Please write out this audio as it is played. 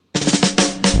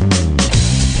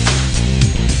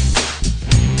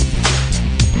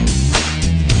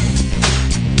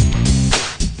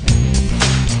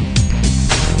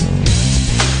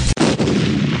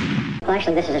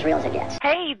this is as real as it gets.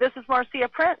 Hey, this is Marcia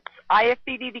Prince,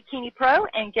 IFBB Bikini Pro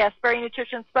and Guest Berry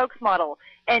Nutrition spokesmodel,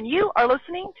 and you are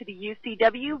listening to the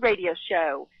UCW radio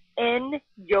show, In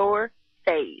Your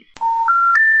Face.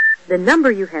 The number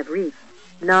you have reached,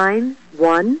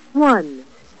 911,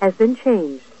 has been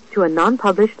changed to a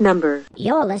non-published number.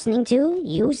 You're listening to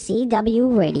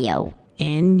UCW Radio.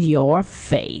 In your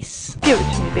face. Give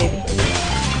it to me, baby.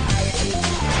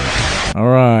 All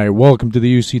right, welcome to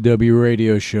the UCW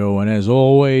radio show, and as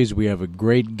always, we have a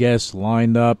great guest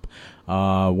lined up,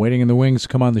 waiting in the wings to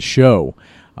come on the show.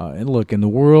 And look, in the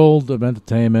world of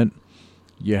entertainment,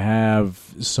 you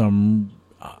have some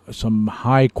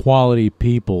high-quality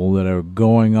people that are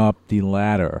going up the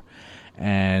ladder,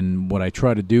 and what I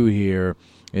try to do here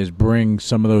is bring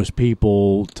some of those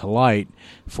people to light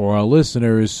for our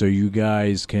listeners so you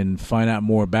guys can find out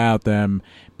more about them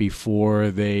before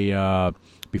they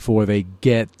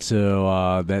get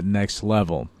to that next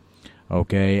level.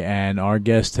 Okay, and our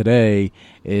guest today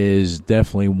is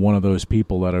definitely one of those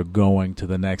people that are going to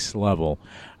the next level.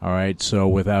 All right, so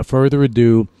without further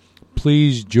ado,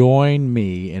 please join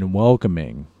me in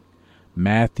welcoming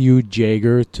Matthew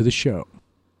Jaeger to the show.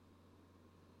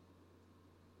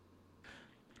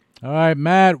 All right,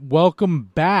 Matt,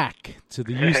 welcome back to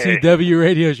the UCW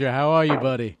radio show. How are you,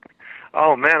 buddy?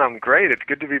 Oh, man, I'm great. It's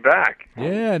good to be back.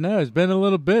 Yeah, no, it's been a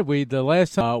little bit. The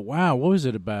last time, wow, what was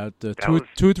it, about 2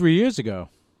 or 3 years ago?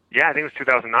 Yeah, I think it was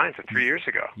 2009, so 3 years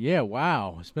ago. Yeah,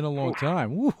 wow. It's been a long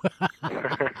time. But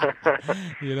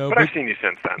I've seen you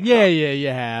since then. Yeah, you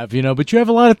have. But you have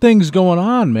a lot of things going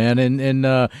on, man,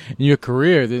 in your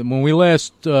career. When we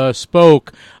last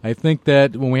spoke, I think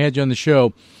that when we had you on the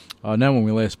show, not when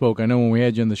we last spoke. I know when we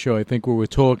had you on the show, I think we were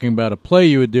talking about a play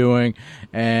you were doing,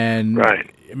 and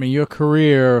right. I mean, your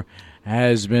career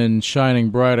has been shining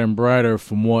brighter and brighter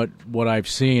from what I've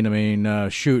seen. I mean,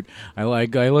 shoot, I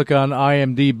look on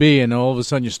IMDb, and all of a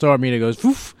sudden your star meter goes,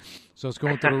 poof, so it's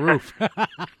going through the roof.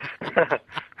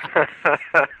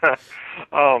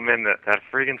 Oh, man, that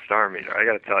friggin' star meter, I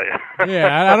got to tell you.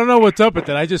 Yeah, I don't know what's up with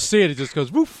that. I just see it. It just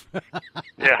goes, woof.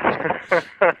 Yeah.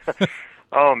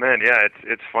 Oh, man, yeah,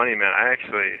 it's funny, man. I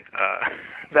actually,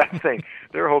 that thing,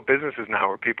 there are whole businesses now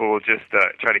where people will just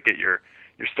try to get your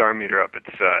star meter up.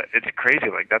 It's crazy.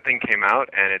 Like, that thing came out,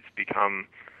 and it's become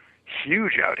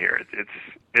huge out here.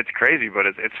 It's crazy, but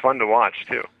it's fun to watch,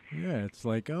 too. Yeah, it's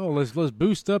like, oh, let's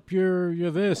boost up your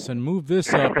this and move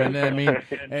this up, and I mean,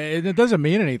 it doesn't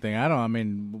mean anything. I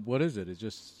mean, what is it? It's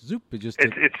just zoop.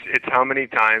 It's how many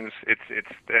times it's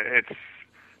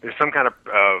there's some kind of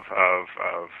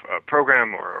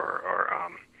program or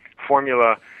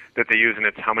formula that they use, and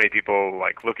it's how many people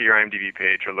like look at your IMDb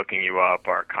page or looking you up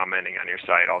or commenting on your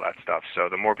site, all that stuff. So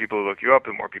the more people who look you up,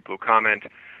 the more people who comment,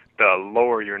 the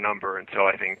lower your number until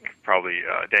I think probably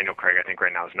Daniel Craig, I think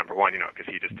right now is number one,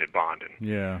 because he just did Bond. And,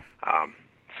 yeah.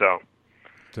 So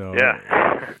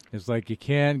yeah. It's like you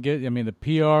can't get, I mean, the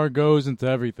PR goes into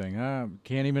everything.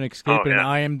 Can't even escape an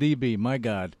IMDb. My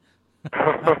God.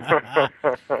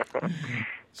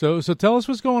 So tell us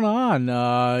what's going on.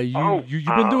 You've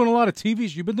been doing a lot of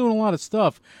TVs. You've been doing a lot of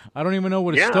stuff. I don't even know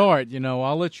where to start.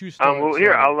 I'll let you start. Well,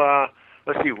 here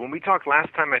let's see. When we talked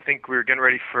last time, I think we were getting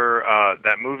ready for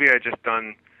that movie I just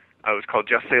done. It was called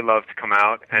Just Say Love to come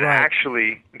out, and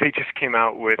actually they just came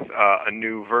out with a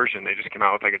new version. They just came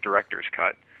out with like a director's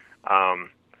cut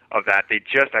of that. They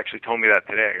just actually told me that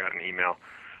today. I got an email.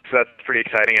 So that's pretty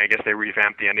exciting. I guess they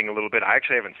revamped the ending a little bit. I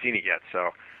actually haven't seen it yet, so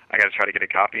I got to try to get a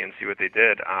copy and see what they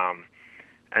did.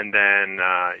 And then,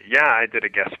 I did a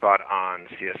guest spot on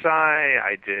CSI.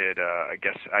 I did I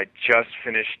just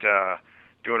finished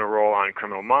doing a role on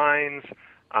Criminal Minds.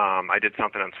 I did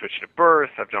something on Switch to Birth.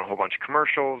 I've done a whole bunch of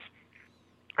commercials.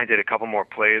 I did a couple more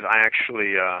plays. I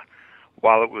actually,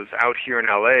 while it was out here in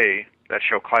L.A., that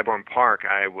show Clybourne Park,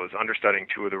 I was understudying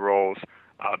two of the roles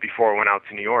before I went out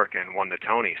to New York and won the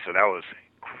Tony. So that was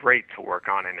great to work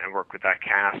on and work with that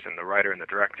cast and the writer and the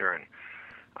director. And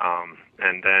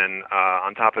then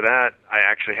on top of that, I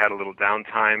actually had a little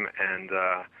downtime, and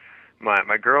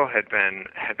my girl had been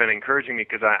encouraging me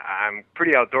because I'm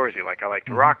pretty outdoorsy. Like, I like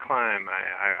to rock climb.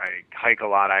 I hike a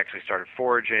lot. I actually started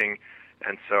foraging.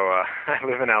 And so I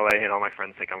live in L.A., and all my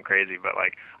friends think I'm crazy, but,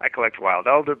 like, I collect wild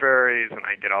elderberries, and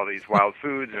I get all these wild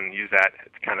foods and use that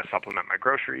to kind of supplement my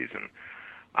groceries. And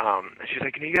she's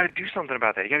like, you got to do something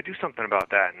about that. You got to do something about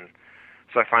that. And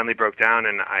so I finally broke down,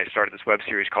 and I started this web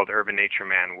series called Urban Nature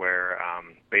Man, where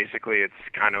basically it's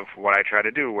kind of what I try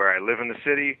to do, where I live in the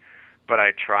city, but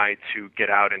I try to get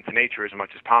out into nature as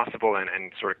much as possible and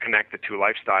sort of connect the two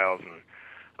lifestyles. And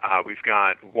we've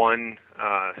got one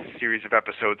series of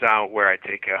episodes out where I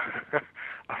take a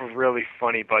really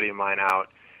funny buddy of mine out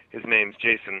his name's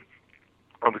Jason,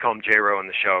 or we call him J-Ro in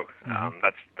the show.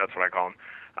 That's what I call him.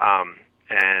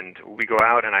 And we go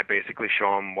out, and I basically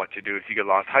show him what to do if you get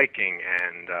lost hiking,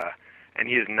 and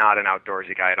he is not an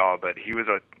outdoorsy guy at all, but he was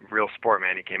a real sport,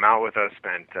 man. He came out with us,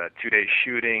 spent 2 days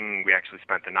shooting. We actually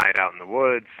spent the night out in the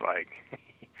woods. Like,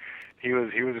 he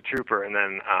was a trooper. And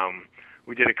then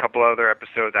we did a couple other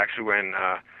episodes, actually, when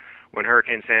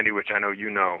Hurricane Sandy, which I know you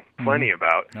know plenty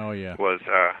about,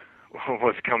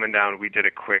 was coming down. We did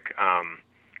a quick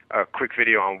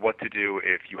video on what to do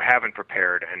if you haven't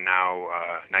prepared, and now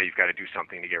you've got to do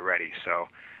something to get ready. So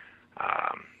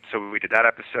we did that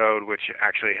episode, which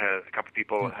actually has a couple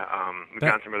people. We've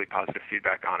gotten some really positive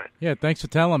feedback on it. Yeah, thanks for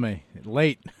telling me.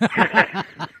 Late.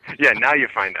 Yeah, now you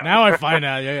find out. Now I find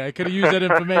out. Yeah, I could have used that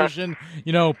information,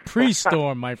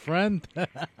 pre-storm, my friend.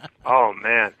 Oh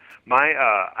man.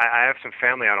 I have some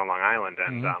family out on Long Island,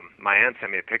 and my aunt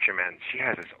sent me a picture, man. She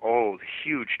has this old,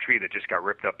 huge tree that just got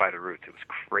ripped up by the roots. It was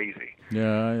crazy.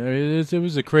 Yeah, it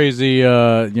was a crazy,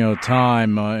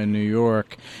 time in New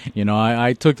York.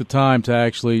 I took the time to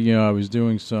actually, I was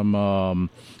doing some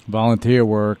volunteer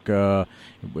work. It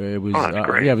was,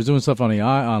 great. I was doing stuff on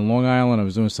Long Island. I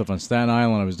was doing stuff on Staten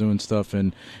Island. I was doing stuff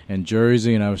in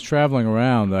Jersey, and I was traveling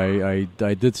around. I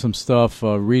did some stuff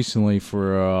recently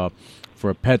for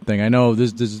a pet thing. I know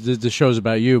this show's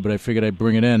about you, but I figured I'd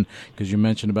bring it in because you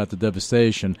mentioned about the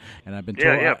devastation, and I've been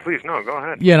please no, go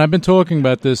ahead. Yeah, and I've been talking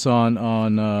about this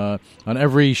on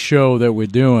every show that we're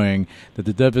doing, that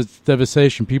the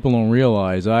devastation people don't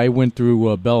realize. I went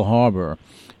through Bell Harbor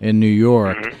in New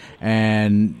York,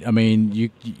 and I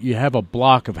mean you have a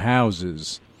block of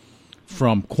houses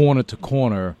from corner to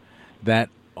corner that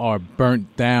are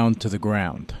burnt down to the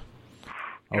ground.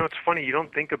 It's funny, you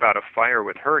don't think about a fire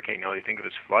with hurricane, you think of it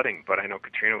as flooding, but I know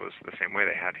Katrina was the same way.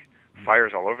 They had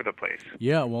fires all over the place.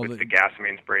 Yeah, well, with the gas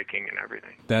mains breaking and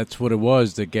everything. That's what it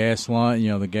was. The gas line,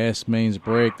 the gas mains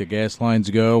break, the gas lines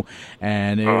go,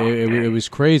 and it was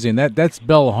crazy. And that's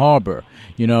Bell Harbor.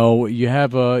 You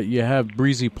have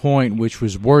Breezy Point, which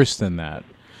was worse than that.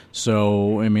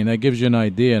 So, I mean, that gives you an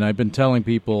idea. And I've been telling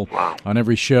people on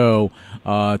every show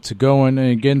to go in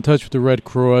and get in touch with the Red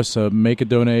Cross, make a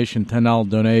donation, $10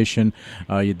 donation.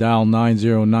 You dial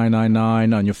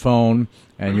 90999 on your phone,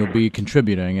 and you'll be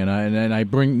contributing. And I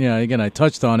bring, again, I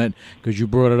touched on it because you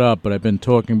brought it up, but I've been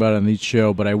talking about it on each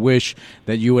show. But I wish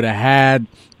that you would have had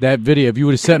that video. If you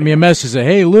would have sent me a message, say,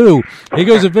 hey, Lou, here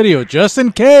goes a video, just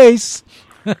in case.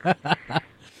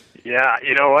 Yeah,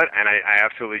 you know what? And I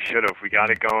absolutely should have. We got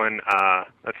it going.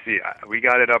 Let's see. We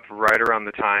got it up right around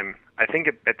the time. I think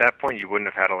at that point you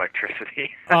wouldn't have had electricity.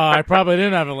 I probably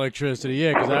didn't have electricity.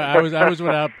 Yeah, because I was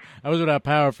without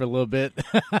power for a little bit.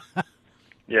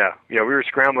 Yeah. We were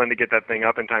scrambling to get that thing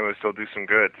up in time. It would still do some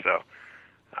good. So,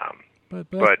 but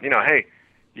hey.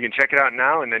 You can check it out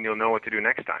now, and then you'll know what to do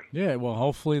next time. Yeah, well,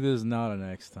 hopefully there's not a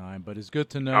next time, but it's good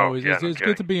to know. It's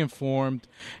good to be informed,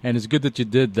 and it's good that you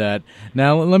did that.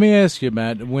 Now, let me ask you,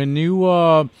 Matt, when you,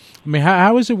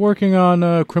 how is it working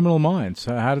on Criminal Minds?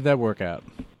 How did that work out?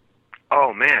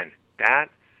 Oh, man,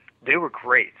 they were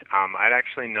great. I'd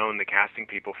actually known the casting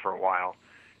people for a while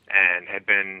and had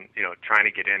been, trying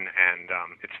to get in, and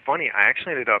it's funny, I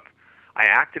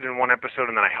acted in one episode,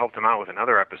 and then I helped them out with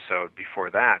another episode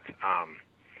before that.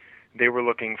 They were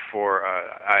looking for,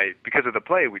 because of the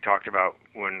play we talked about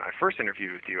when I first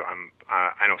interviewed with you,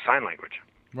 I know sign language.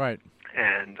 Right.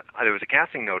 And there was a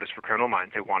casting notice for Criminal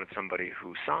Minds. They wanted somebody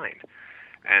who signed.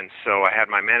 And so I had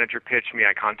my manager pitch me.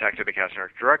 I contacted the casting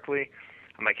director directly.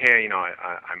 I'm like, hey,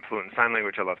 I'm fluent in sign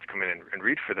language. I'd love to come in and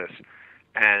read for this.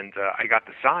 And I got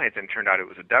the sides, and it turned out it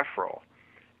was a deaf role.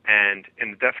 And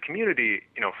in the deaf community,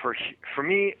 for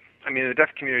me, I mean, the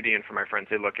deaf community and for my friends,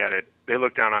 they look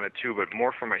down on it too, but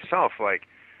more for myself, I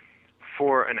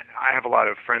have a lot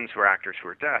of friends who are actors who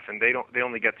are deaf, and they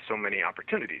only get so many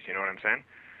opportunities, you know what I'm saying?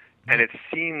 And it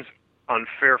seems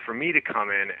unfair for me to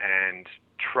come in and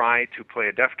try to play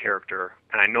a deaf character,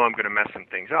 and I know I'm going to mess some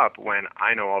things up when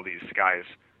I know all these guys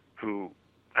who,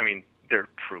 I mean, they're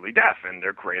truly deaf, and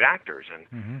they're great actors,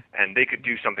 and they could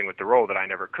do something with the role that I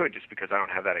never could just because I don't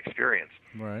have that experience.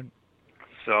 Right.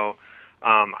 So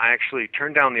I actually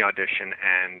turned down the audition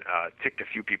and ticked a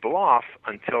few people off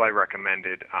until I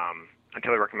recommended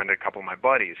a couple of my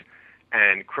buddies.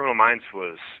 And Criminal Minds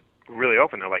was really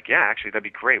open. They're like, yeah, actually, that'd be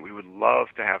great. We would love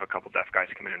to have a couple deaf guys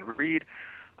come in and read.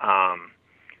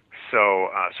 So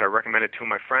I recommended two of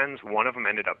my friends. One of them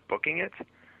ended up booking it,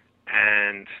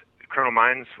 and Criminal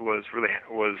Minds was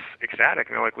ecstatic.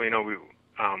 And they're like, well,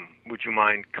 would you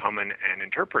mind coming and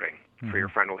interpreting for your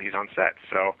friend while he's on set?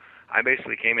 So I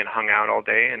basically came and hung out all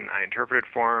day, and I interpreted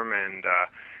for him, and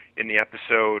in the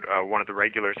episode, one of the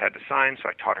regulars had to sign, so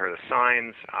I taught her the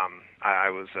signs. I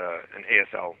was an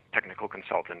ASL technical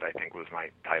consultant, I think was my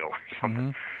title or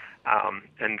something.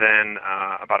 And then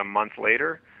about a month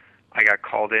later, I got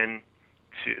called in.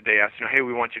 They asked, hey,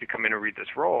 we want you to come in and read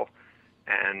this role.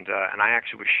 And I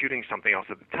actually was shooting something else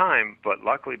at the time, but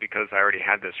luckily because I already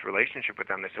had this relationship with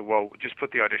them, they said, well, just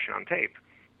put the audition on tape.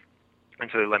 And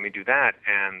so they let me do that.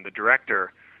 And the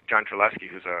director, John Treleski,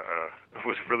 who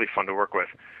was really fun to work with,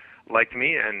 liked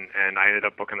me, and I ended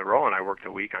up booking the role, and I worked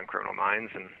a week on Criminal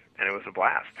Minds, and it was a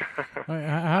blast.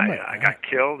 I got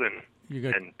killed and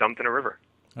dumped in a river.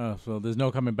 Oh, so there's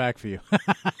no coming back for you.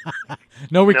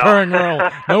 No recurring role.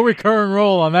 No recurring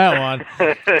role on that one.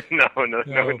 No,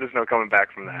 there's no coming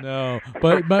back from that. No,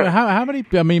 but how many?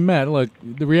 I mean, Matt, look,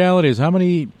 the reality is, how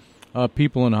many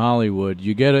people in Hollywood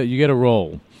you get a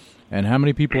role, and how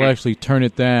many people actually turn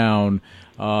it down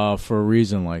for a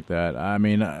reason like that? I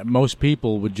mean, most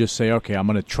people would just say, "Okay, I'm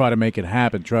going to try to make it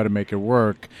happen, try to make it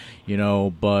work,"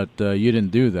 But you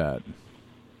didn't do that.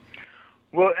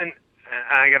 Well, and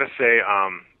I got to say,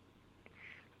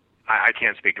 I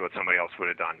can't speak to what somebody else would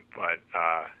have done, but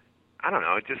I don't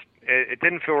know. It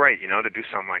didn't feel right, to do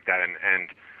something like that, and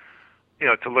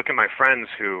to look at my friends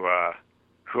who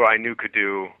I knew could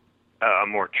do a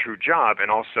more true job,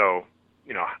 and also,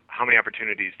 how many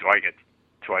opportunities do I get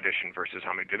to audition versus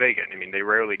how many do they get? I mean, they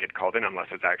rarely get called in unless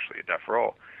it's actually a deaf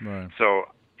role. Right. So,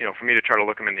 for me to try to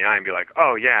look them in the eye and be like,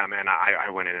 oh yeah, man, I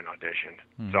went in and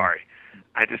auditioned. Sorry.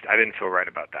 I didn't feel right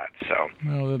about that. So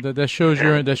well, that shows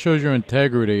your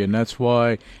integrity, and that's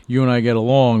why you and I get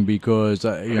along, because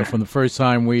from the first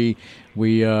time we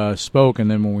spoke,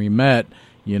 and then when we met,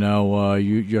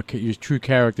 your true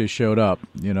character showed up.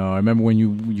 I remember when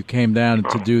you came down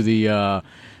to do the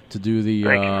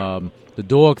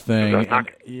dog thing.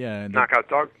 Knockout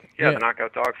dog. Yeah, the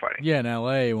knockout dog fighting. Yeah, in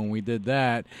L.A. when we did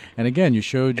that. And again, you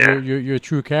showed your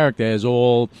true character, as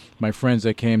all my friends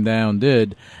that came down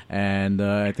did. And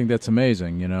I think that's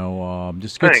amazing.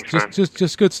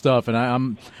 Just good stuff. And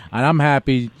I'm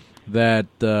happy that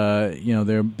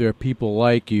there are people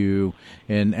like you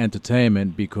in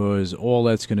entertainment, because all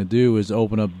that's going to do is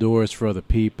open up doors for other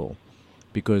people.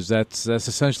 Because that's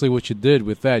essentially what you did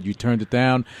with that. You turned it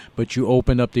down, but you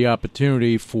opened up the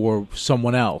opportunity for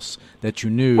someone else that you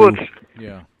knew. Well,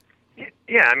 yeah.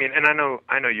 I mean, and I know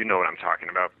you know what I'm talking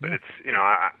about. But it's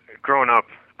growing up,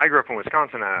 I grew up in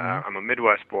Wisconsin. I'm a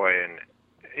Midwest boy, and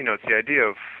it's the idea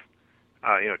of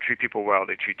treat people well,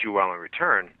 they treat you well in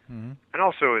return. And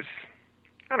also is,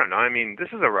 I don't know. I mean,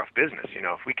 this is a rough business.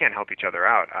 If we can't help each other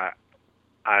out,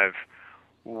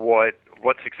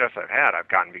 what success I've had, I've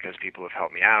gotten because people have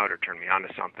helped me out or turned me on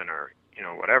to something, or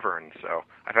whatever. And so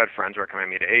I've had friends recommend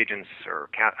me to agents, or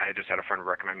I just had a friend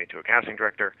recommend me to a casting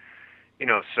director.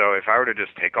 So if I were to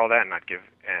just take all that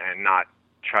and not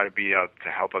try to be out to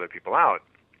help other people out,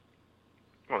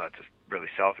 well, that's just really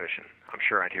selfish, and I'm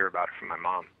sure I'd hear about it from my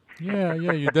mom. Yeah,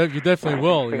 you definitely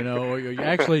will.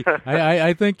 Actually,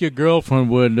 I think your girlfriend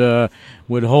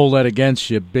would hold that against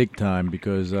you big time,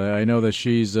 because I know that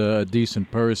she's a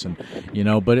decent person.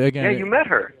 But again, yeah, you met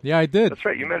her. Yeah, I did. That's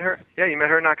right, you met her. Yeah, you met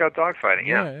her knockout dog fighting.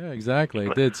 Yeah, exactly.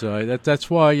 I did. So that's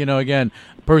why again,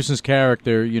 a person's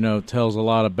character tells a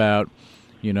lot about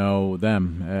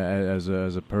them as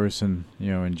a person,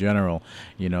 in general,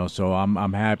 so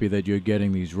I'm happy that you're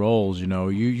getting these roles.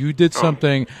 You did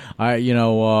something, I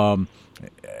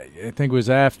think it was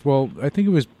after, I think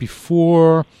it was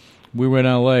before we were in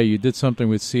LA. You did something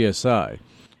with CSI,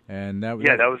 and that was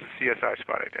a CSI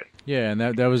spot I did. Yeah, and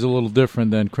that was a little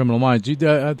different than Criminal Minds.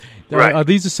 Right. Are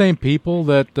these the same people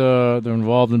that they're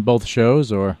involved in both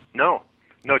shows, or? No,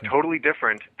 totally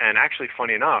different. And actually,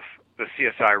 funny enough, the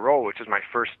CSI role, which is my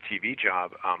first TV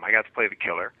job, I got to play the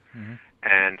killer,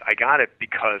 and I got it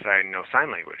because I know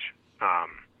sign language. I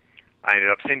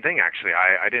ended up, same thing actually,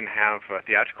 I didn't have a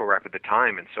theatrical rep at the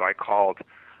time, and so I called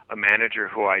a manager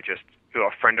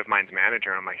a friend of mine's manager,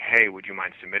 and I'm like, hey, would you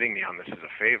mind submitting me on this as a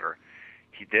favor?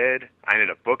 He did. I ended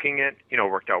up booking it.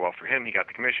 Worked out well for him. He got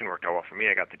the commission, worked out well for me.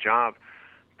 I got the job.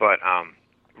 But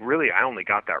really, I only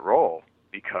got that role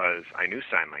because I knew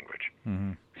sign language.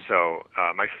 So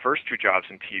my first two jobs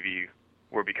in TV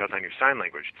were because I knew sign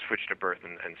language. Switched to Birth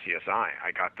and CSI.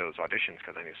 I got those auditions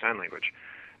because I knew sign language,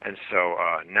 and so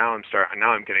now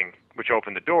I'm getting, which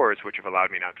opened the doors, which have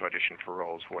allowed me now to audition for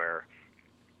roles where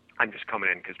I'm just coming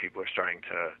in because people are starting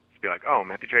to be like, oh,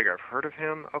 Matthew Jaeger, I've heard of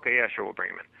him. Okay, yeah, sure, we'll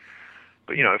bring him in.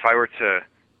 But if I were to,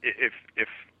 if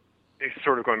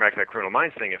sort of going back to that Criminal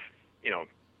Minds thing,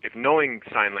 if knowing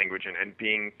sign language and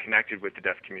being connected with the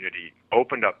deaf community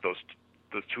opened up those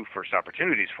two first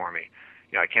opportunities for me,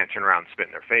 I can't turn around and spit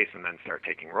in their face and then start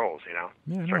taking roles,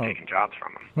 start taking jobs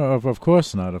from them. Well, of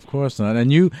course not, of course not.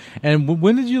 And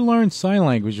when did you learn sign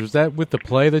language? Was that with the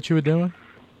play that you were doing?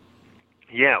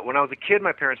 Yeah, when I was a kid,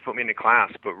 my parents put me into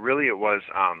class, but really it was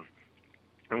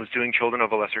doing Children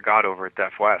of a Lesser God over at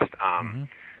Deaf West.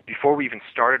 Before we even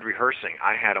started rehearsing,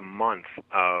 I had a month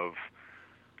of,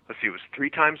 it was 3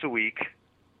 times a week,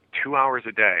 2 hours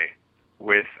a day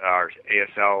with our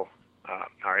ASL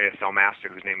master,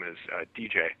 whose name is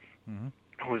DJ,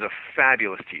 who was a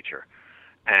fabulous teacher.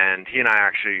 And he and I are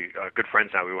actually good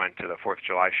friends now. We went to the 4th of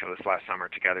July show this last summer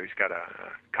together. He's got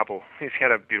he's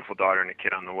got a beautiful daughter and a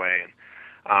kid on the way.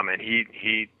 And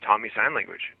he taught me sign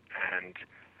language.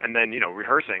 And then,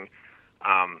 rehearsing,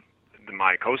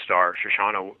 my co-star,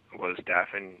 Shoshana, was deaf,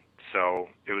 and so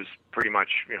it was pretty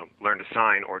much, learn to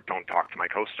sign or don't talk to my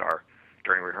co-star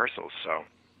during rehearsals. So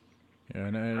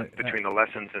between the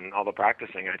lessons and all the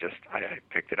practicing, I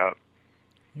picked it up.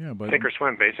 Yeah, but sink or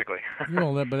swim, basically.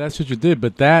 But that's what you did.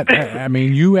 But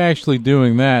you actually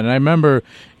doing that, and I remember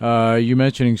you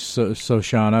mentioning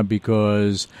Shoshana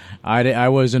because I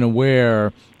wasn't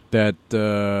aware that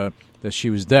she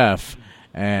was deaf.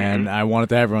 And I wanted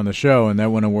to have her on the show, and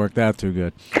that wouldn't have worked out too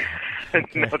good.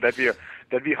 No,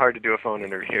 that'd be hard to do a phone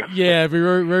interview. Yeah, it'd be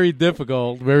very, very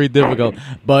difficult, very difficult.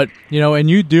 But and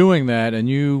you doing that, and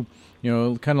you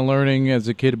kind of learning as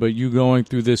a kid, but you going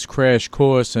through this crash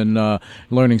course and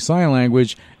learning sign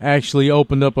language actually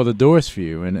opened up other doors for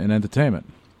you in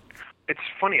entertainment. It's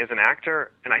funny, as an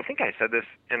actor, and I think I said this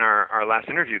in our last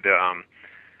interview,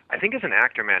 I think as an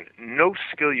actor, man, no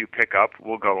skill you pick up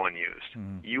will go unused.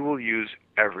 You will use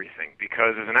everything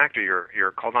because as an actor,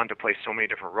 you're called on to play so many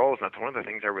different roles, and that's one of the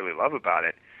things I really love about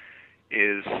it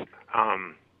is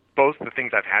both the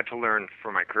things I've had to learn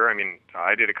for my career. I mean,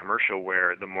 I did a commercial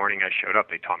where the morning I showed up,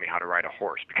 they taught me how to ride a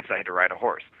horse because I had to ride a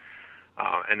horse.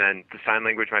 And then the sign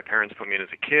language my parents put me in as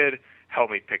a kid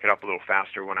helped me pick it up a little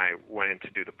faster when I went in to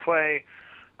do the play.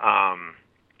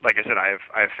 Like I said, I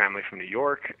have family from New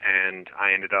York, and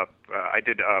I ended up I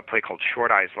did a play called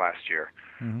Short Eyes last year,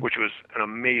 which was an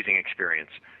amazing experience.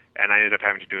 And I ended up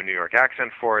having to do a New York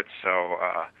accent for it. So,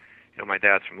 my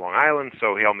dad's from Long Island,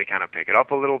 so he helped me kind of pick it up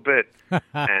a little bit. And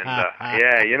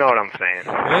yeah, you know what I'm saying.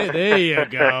 There you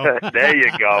go. There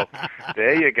you go.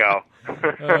 There you go.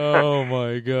 Oh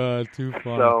my God, too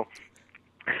funny.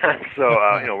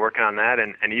 So working on that,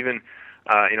 and even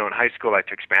in high school I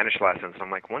took Spanish lessons.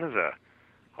 I'm like, when is a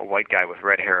white guy with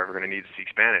red hair ever going to need to speak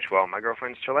Spanish? Well, my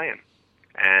girlfriend's Chilean,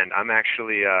 and I'm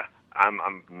actually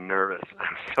I'm nervous.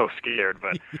 I'm so scared.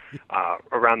 But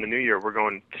around the New Year, we're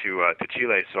going to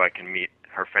Chile so I can meet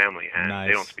her family, and Nice.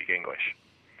 They don't speak English.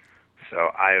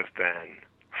 So I have been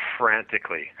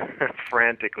frantically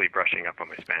brushing up on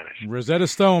my Spanish. Rosetta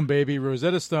Stone, baby,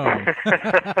 Rosetta Stone.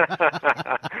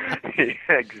 Yeah,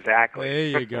 exactly.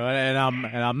 There you go. And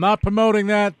I'm not promoting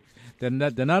that. They're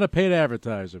not a paid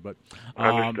advertiser, but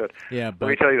Understood. Yeah, but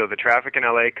let me tell you though, the traffic in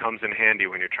LA comes in handy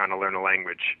when you're trying to learn a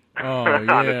language on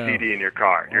yeah. a CD in your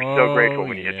car. You're so grateful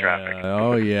when you hit traffic.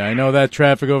 Oh yeah, I know that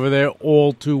traffic over there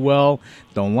all too well.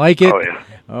 Don't like it. Oh yeah.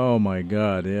 Oh my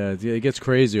God, yeah, it gets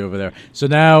crazy over there. So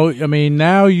now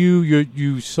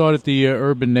you started the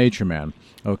Urban Nature Man,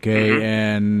 okay,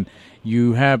 and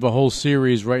you have a whole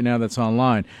series right now that's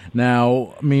online.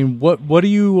 Now, I mean, what are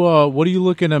you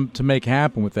looking to make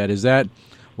happen with that? Is that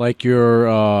like your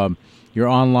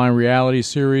online reality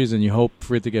series, and you hope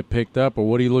for it to get picked up, or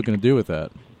what are you looking to do with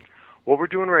that? What we're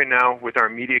doing right now with our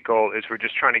immediate goal is we're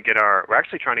actually trying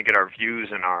to get our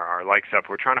views and our likes up.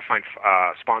 We're trying to find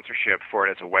sponsorship for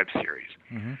it as a web series,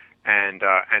 and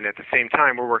at the same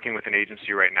time, we're working with an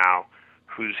agency right now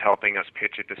who's helping us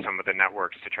pitch it to some of the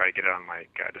networks to try to get it on like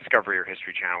Discovery or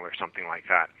History Channel or something like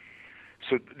that.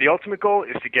 So the ultimate goal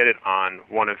is to get it on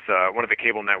one of the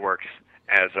cable networks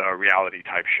as a reality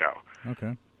type show.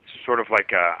 Okay. Sort of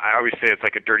like I always say it's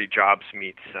like a Dirty Jobs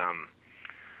meets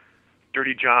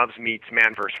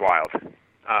Man vs. Wild.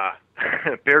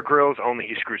 Bear Grylls, only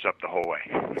he screws up the whole way.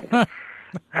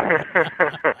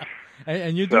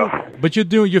 And you do, but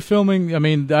you're filming. I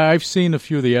mean, I've seen a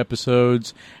few of the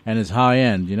episodes, and it's high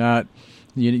end. You're not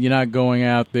going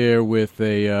out there with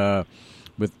a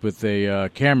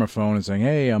camera phone and saying,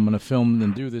 "Hey, I'm going to film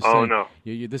and do this." Oh thing. no,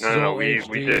 this no, is all we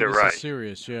HD. did it this right. Is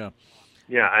serious, yeah.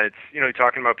 Yeah, it's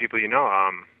talking about people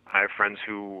I have friends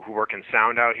who work in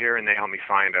sound out here, and they helped me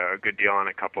find a good deal on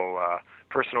a couple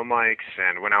personal mics,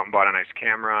 and went out and bought a nice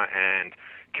camera. And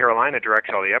Carolina directs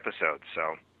all the episodes,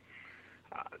 so.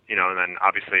 And then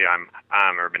obviously I'm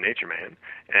Urban Nature Man,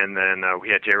 and then we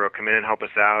had Jaeger come in and help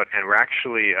us out, and we're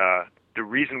actually the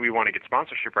reason we want to get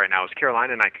sponsorship right now is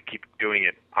Carolina and I could keep doing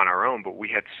it on our own, but we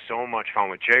had so much fun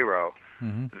with Jaeger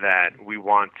that we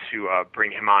want to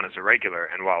bring him on as a regular.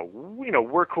 And while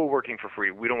we're cool working for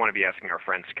free, we don't want to be asking our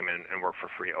friends to come in and work for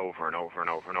free over and over and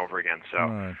over and over again.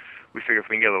 So we figure if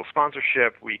we can get a little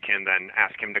sponsorship, we can then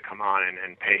ask him to come on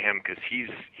and pay him, because he's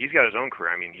got his own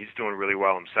career. I mean, he's doing really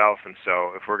well himself, and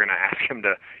so if we're going to ask him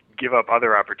to give up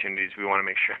other opportunities, we want to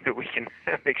make sure that we can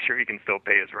make sure he can still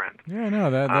pay his rent. Yeah, no,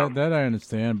 that I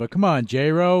understand. But come on,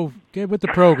 J-Ro, get with the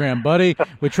program, buddy.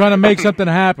 We're trying to make something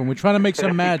happen. We're trying to make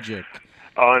some magic.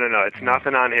 Oh, no, it's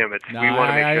nothing on him. We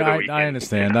want to make sure that we can. I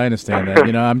understand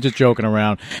that. I'm just joking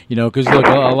around. Because look,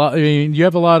 a lot. I mean, you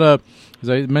have a lot of, as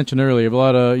I mentioned earlier, you have a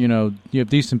lot of, you have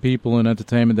decent people in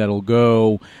entertainment that'll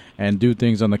go and do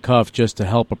things on the cuff just to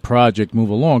help a project move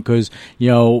along. Because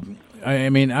I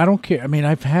mean, I don't care. I mean,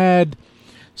 I've had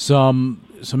some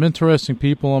interesting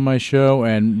people on my show,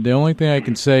 and the only thing I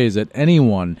can say is that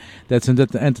anyone that's into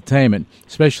entertainment,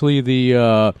 especially the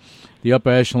upper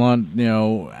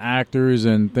echelon, actors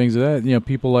and things of that,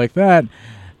 people like that,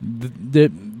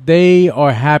 they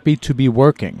are happy to be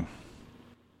working.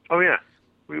 Oh yeah,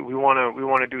 we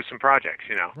want to do some projects,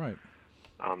 Right.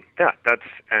 Yeah, that's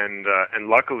and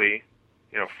luckily,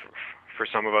 for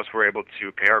some of us, we're able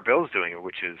to pay our bills doing it,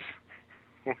 which is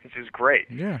great.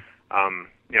 Yeah.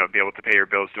 Be able to pay your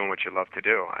bills doing what you love to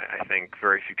do. I think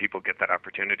very few people get that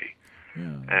opportunity.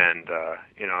 Yeah. And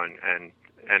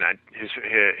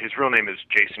his real name is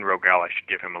Jason Rogel. I should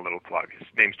give him a little plug. His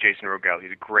name's Jason Rogel.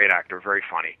 He's a great actor, very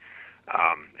funny.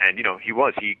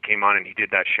 He came on and he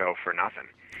did that show for nothing.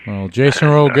 Well, Jason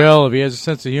Rogel, if he has a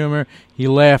sense of humor, he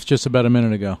laughed just about a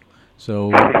minute ago.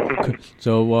 So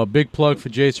big plug for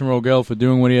Jason Rogel for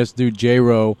doing what he has to do.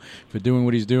 J-Ro for doing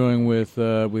what he's doing with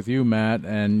you, Matt,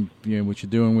 and what you're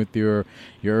doing with your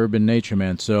Urban Nature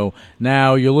Man. So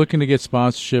now you're looking to get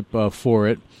sponsorship for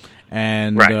it,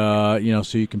 and right.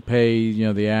 So you can pay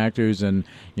the actors and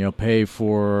pay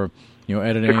for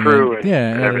editing, the crew,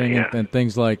 editing and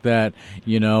things like that.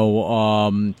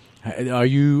 Are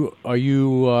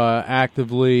you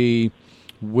actively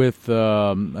with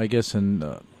I guess I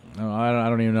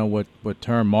don't even know what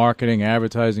term, marketing,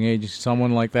 advertising agency,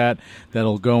 someone like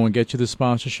that'll go and get you the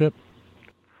sponsorship?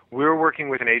 We're working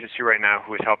with an agency right now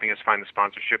who is helping us find the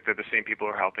sponsorship. They're the same people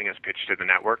who are helping us pitch to the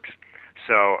networks.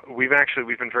 So we've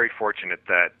been very fortunate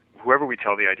that whoever we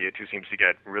tell the idea to seems to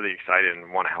get really excited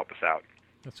and want to help us out.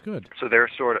 That's good. So they're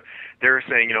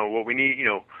saying, what we need,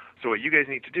 so what you guys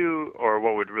need to do, or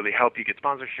what would really help you get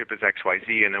sponsorship is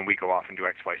XYZ, and then we go off and do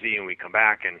XYZ, and we come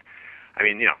back, and I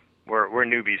mean, we're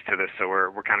newbies to this, so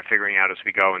we're kind of figuring out as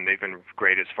we go, and they've been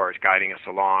great as far as guiding us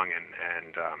along,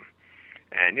 and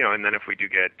then if we do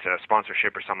get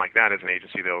sponsorship or something like that as an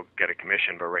agency, they'll get a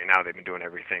commission. But right now they've been doing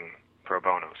everything pro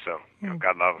bono, so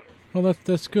God love them. Well,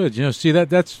 that's good. See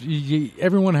that's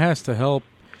everyone has to help.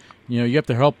 You have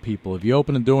to help people. If you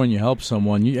open a door and you help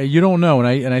someone, you don't know.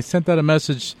 And I sent out a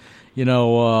message,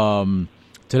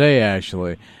 today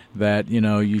actually, that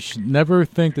you should never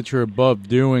think that you're above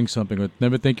doing something, or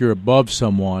never think you're above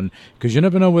someone, because you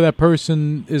never know where that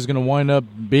person is going to wind up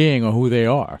being or who they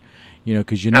are.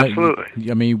 Because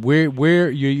absolutely. I mean, where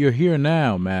you're here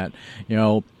now, Matt.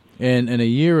 In a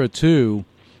year or two,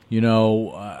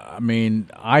 I mean,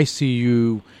 I see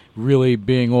you really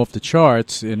being off the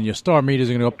charts, and your star meter is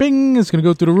going to go bing. It's going to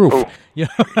go through the roof. Oh,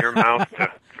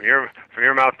 from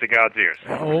your mouth to God's ears.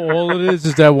 All it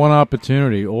is that one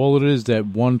opportunity. All it is that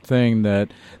one thing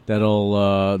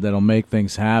that'll make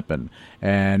things happen,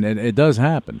 and it does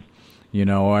happen.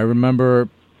 I remember,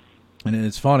 and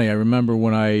it's funny. I remember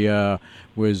when I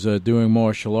was doing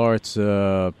martial arts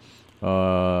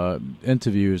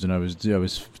interviews, and I was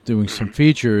doing some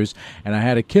features, and I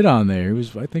had a kid on there.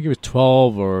 I think he was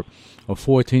 12 or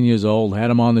 14 years old.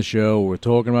 Had him on the show. We're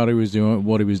talking about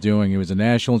what he was doing. He was a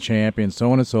national champion,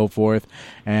 so on and so forth.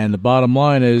 And the bottom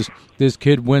line is, this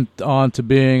kid went on to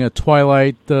being a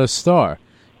Twilight star.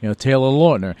 Taylor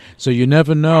Lautner. So you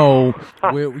never know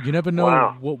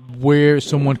Wow. where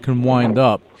someone can wind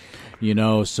up.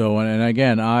 So and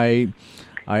again, I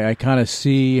kind of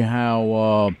see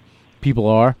how people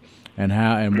are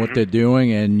and what they're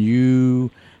doing, and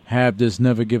you have this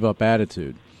never give up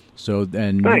attitude. So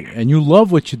and you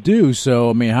love what you do. So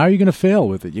I mean, how are you going to fail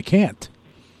with it? You can't.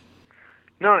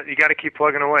 No, you got to keep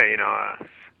plugging away.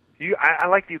 I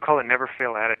like that you call it never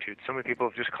fail attitude. So many people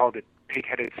have just called it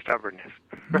pig-headed stubbornness.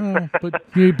 No, but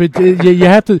you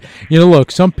have to.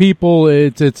 Look, some people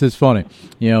it's funny.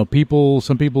 Some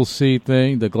people see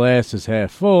the glass is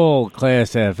half full,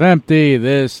 glass half empty,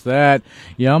 this, that.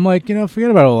 I'm like, forget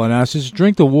about all that now. Just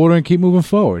drink the water and keep moving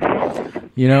forward.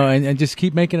 And just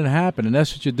keep making it happen, and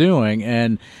that's what you're doing.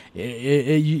 And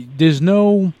there's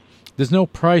no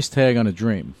price tag on a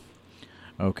dream.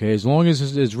 Okay, as long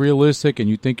as it's realistic and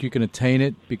you think you can attain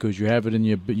it because you have it in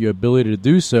your ability to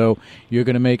do so, you're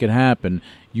going to make it happen.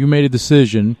 You made a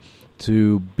decision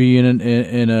to be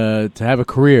to have a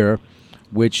career,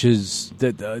 which is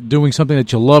doing something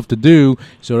that you love to do,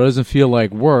 so it doesn't feel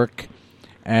like work.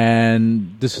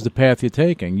 And this is the path you're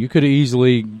taking. You could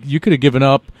have given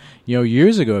up,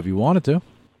 years ago if you wanted to.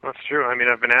 That's true. I mean,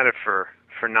 I've been at it for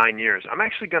 9 years.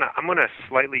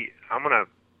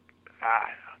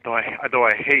 Though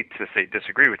I hate to say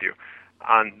disagree with you,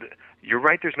 you're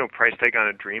right. There's no price tag on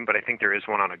a dream, but I think there is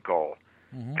one on a goal,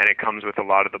 and it comes with a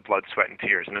lot of the blood, sweat, and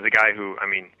tears. And as a guy who,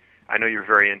 I know you're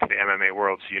very into the MMA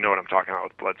world, so you know what I'm talking about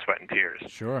with blood, sweat, and tears.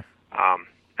 Sure.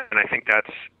 And I think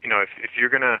that's, if you're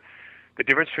gonna, the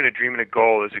difference between a dream and a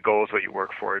goal is what you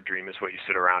work for. A dream is what you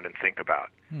sit around and think about.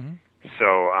 Mm-hmm.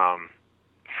 So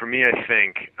for me, I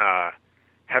think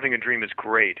having a dream is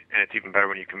great, and it's even better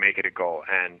when you can make it a goal.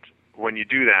 And when you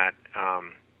do that,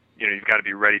 you've got to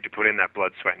be ready to put in that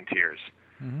blood, sweat, and tears.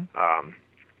 Mm-hmm.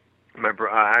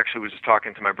 I actually was just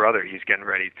talking to my brother. He's getting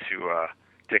ready to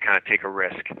kind of take a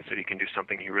risk so he can do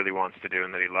something he really wants to do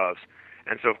and that he loves.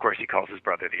 And so, of course, he calls his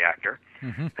brother the actor.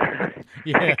 Mm-hmm.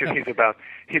 Yeah. Because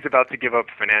he's about to give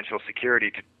up financial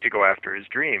security to go after his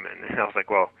dream. And I was like,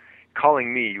 well,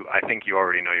 calling me, I think you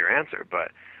already know your answer.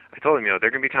 But I told him, there are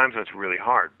going to be times when it's really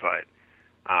hard, but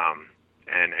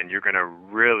and you're going to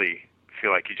really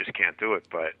feel like you just can't do it.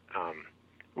 But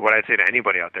what I'd say to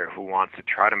anybody out there who wants to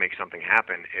try to make something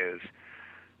happen is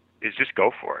just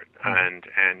go for it, and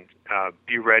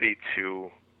be ready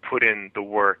to put in the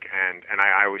work. And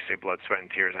I always say blood, sweat,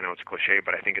 and tears. I know it's cliche,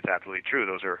 but I think it's absolutely true.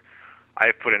 I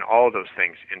have put in all of those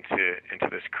things into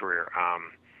this career.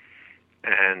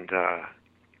 And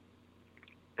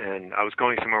I was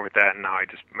going somewhere with that, and now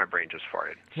my brain just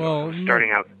farted. So your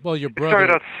brother. It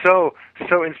started out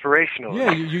so inspirational.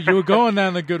 Yeah, you were going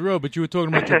down the good road, but you were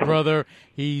talking about your brother.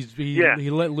 He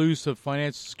let loose of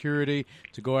financial security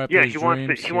to go after his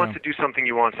dreams. He wants to do something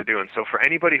he wants to do, and so for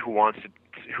anybody who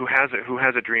has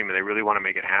a dream and they really want to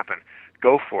make it happen,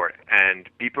 go for it and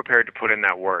be prepared to put in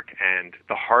that work. And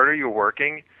the harder you're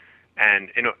working.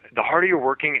 And the harder you're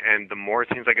working and the more it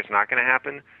seems like it's not going to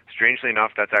happen, strangely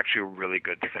enough, that's actually a really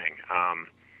good thing.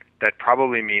 That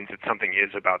probably means that something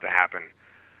is about to happen.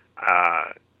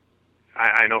 I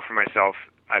know for myself,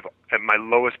 at my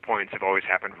lowest points have always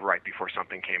happened right before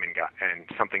something came and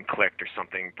something clicked or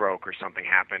something broke or something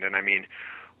happened. And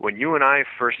when you and I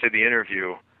first did the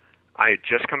interview, I had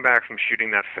just come back from shooting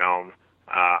that film.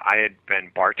 I had been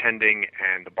bartending,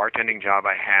 and the bartending job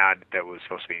I had that was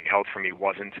supposed to be held for me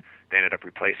wasn't. They ended up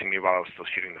replacing me while I was still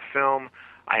shooting the film.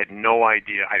 I had no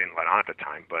idea. I didn't let on at the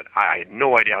time, but I had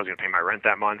no idea I was going to pay my rent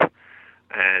that month.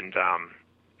 And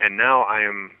now I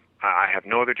have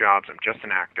no other jobs. I'm just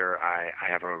an actor. I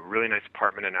have a really nice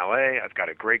apartment in L.A. I've got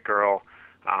a great girl.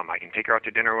 I can take her out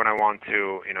to dinner when I want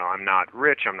to. I'm not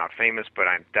rich. I'm not famous, but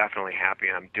I'm definitely happy,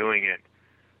 and I'm doing it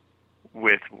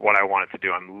with what I wanted to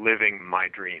do. I'm living my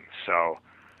dream. So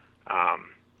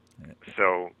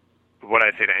what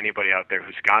I'd say to anybody out there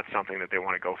who's got something that they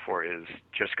want to go for is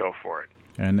just go for it.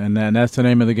 And that's the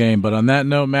name of the game. But on that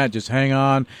note, Matt, just hang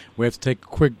on. We have to take a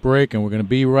quick break, and we're going to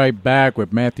be right back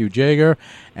with Matthew Jaeger,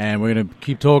 and we're going to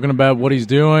keep talking about what he's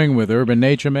doing with Urban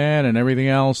Nature Man and everything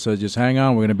else. So just hang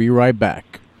on. We're going to be right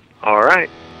back. All right.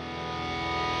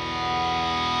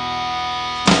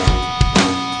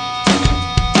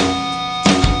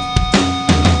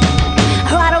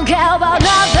 I don't care about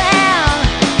nothing.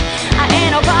 I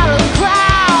ain't no part of the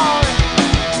crowd.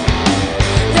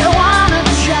 They wanna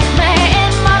check me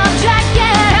in, but I'm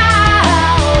checking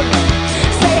out.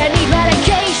 Say I need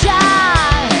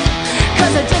medication,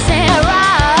 'cause it just ain't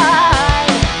right.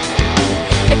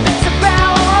 If it's a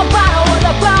barrel or a bottle with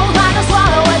a bone, I can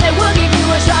swallow it. They will give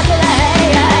you a shot to the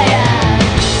head.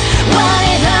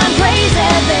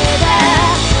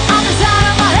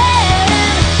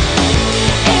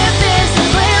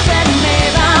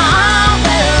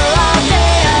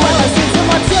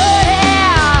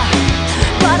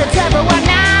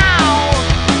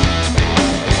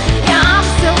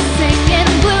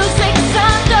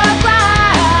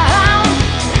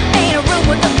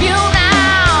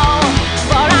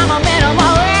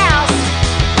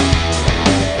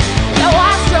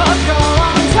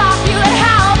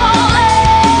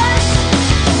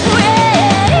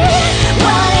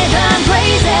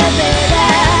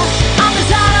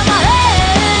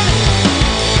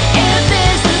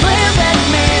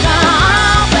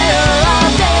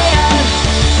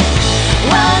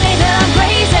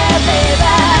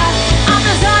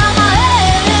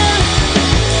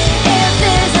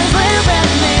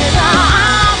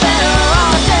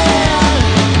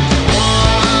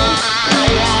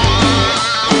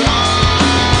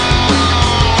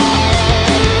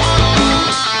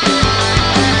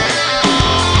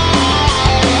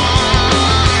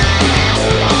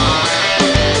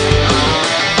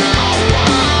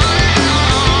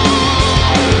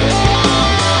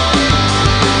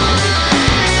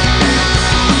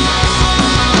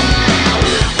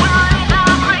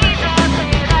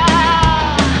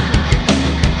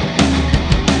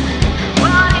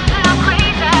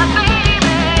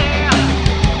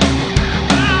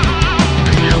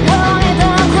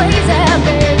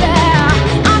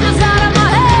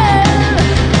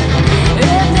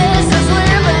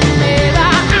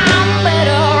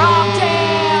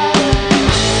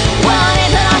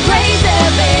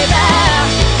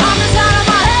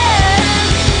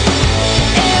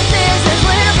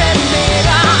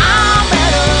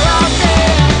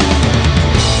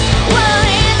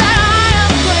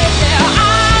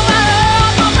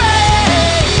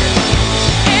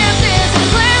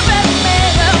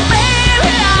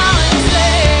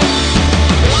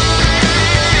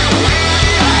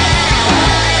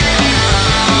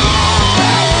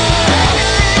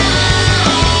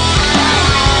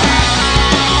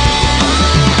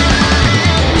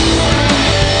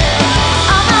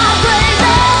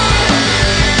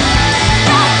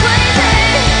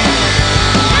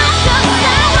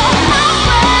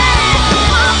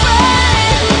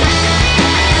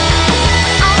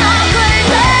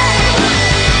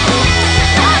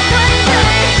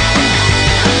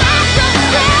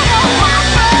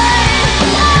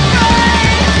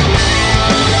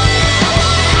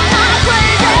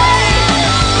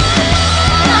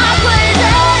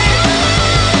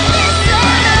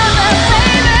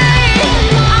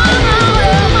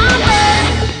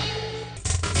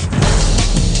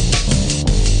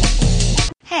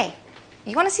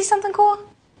 see something cool?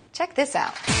 Check this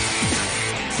out.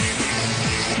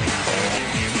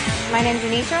 My name's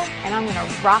Anitra, and I'm gonna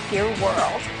rock your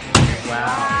world.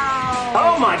 Wow.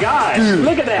 Oh my gosh,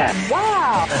 look at that.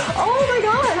 Wow. Oh my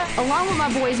God. Along with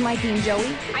my boys Mikey and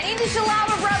Joey, I need the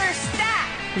Shalaba Brothers stack.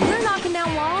 We're knocking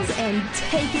down walls and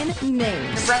taking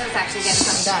names. The brothers actually getting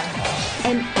something done.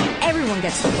 And everyone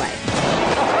gets to play.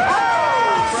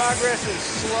 Progress is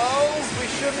slow. We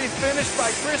should be finished by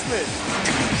Christmas.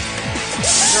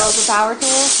 Girls with power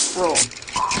tools, rule.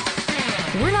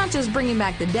 We're not just bringing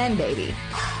back the den, baby.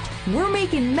 We're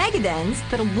making mega dens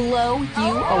that'll blow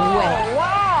you away.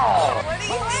 Wow.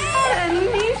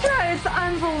 Anitra, it's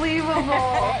unbelievable.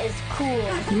 That is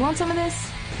cool. You want some of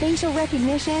this? Facial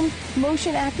recognition,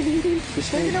 motion activating.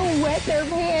 They're gonna wet their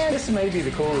pants. This may be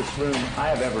the coolest room I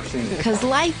have ever seen. Because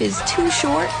life is too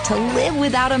short to live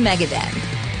without a mega den.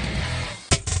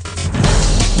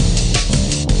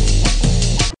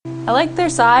 I like their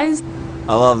size,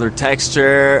 I love their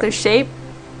texture. their shape,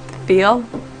 feel.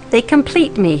 They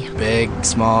complete me. Big,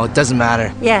 small, it doesn't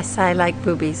matter. Yes, I like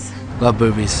boobies. Love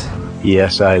boobies.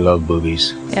 Yes, I love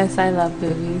boobies. Yes, I love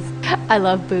boobies. I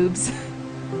love boobs.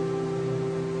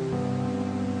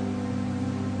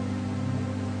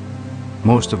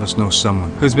 Most of us know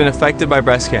someone. Who's been affected by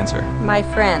breast cancer? My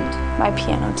friend. My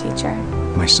piano teacher.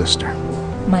 My sister.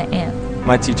 My aunt.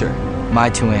 My teacher. My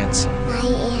two aunts. My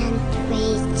Aunt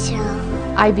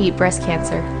Rachel. I beat breast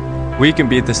cancer. We can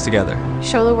beat this together.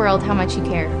 Show the world how much you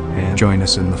care. And join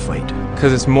us in the fight.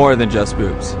 Because it's more than just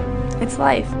boobs. It's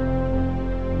life.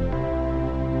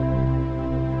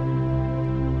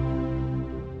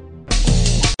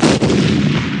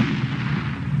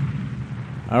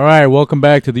 All right, welcome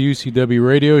back to the UCW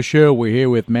Radio Show. We're here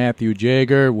with Matthew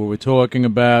Jaeger, where we're talking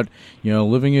about,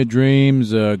 living your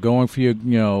dreams, going for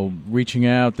your, reaching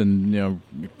out and,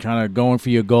 kind of going for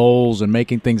your goals and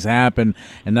making things happen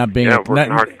and not being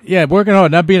working hard. Yeah, working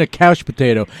hard, not being a couch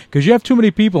potato. Because you have too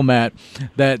many people, Matt,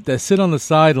 that sit on the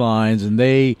sidelines and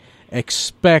they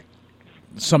expect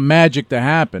some magic to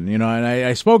happen, and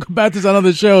I spoke about this on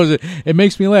other shows. It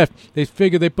makes me laugh. They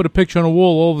figure they put a picture on a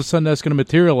wall, all of a sudden that's going to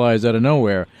materialize out of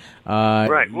nowhere.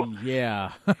 Right. Well,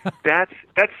 yeah. that's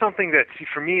something that, see,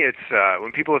 for me, it's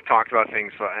when people have talked about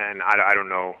things, and I don't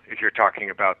know if you're talking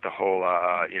about the whole,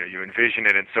 you envision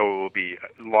it, and so it will be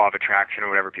law of attraction or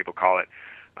whatever people call it.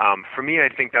 For me, I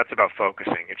think that's about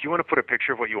focusing. If you want to put a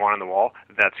picture of what you want on the wall,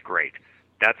 that's great.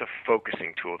 That's a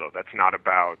focusing tool, though. That's not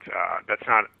about. That's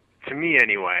not. To me,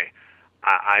 anyway,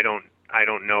 I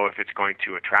don't know if it's going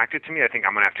to attract it to me. I think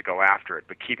I'm going to have to go after it.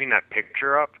 But keeping that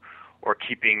picture up, or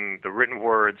keeping the written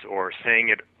words, or saying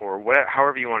it, or whatever,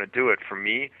 however you want to do it, for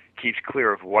me, keeps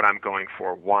clear of what I'm going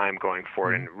for, why I'm going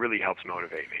for it, and it really helps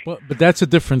motivate me. Well, but that's a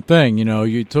different thing.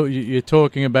 You're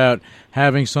talking about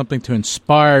having something to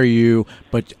inspire you,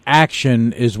 but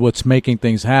action is what's making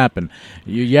things happen.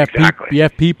 You have Exactly. You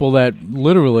have people that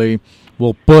literally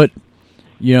will put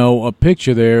a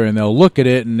picture there, and they'll look at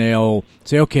it, and they'll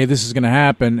say, okay, this is going to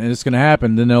happen, and it's going to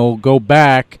happen. Then they'll go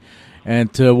back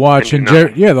and to watch,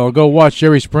 they'll go watch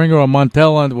Jerry Springer or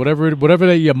Montella, and whatever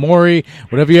Maury,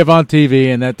 whatever you have on TV,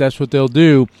 and that's what they'll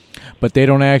do. But they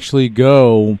don't actually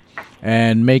go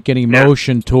and make any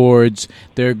motion towards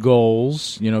their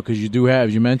goals, because you do have,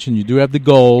 as you mentioned, you do have the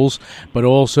goals, but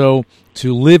also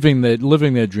to living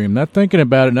their dream, not thinking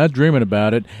about it, not dreaming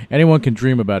about it. Anyone can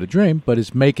dream about a dream, but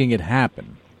it's making it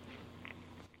happen.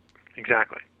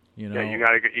 Exactly. You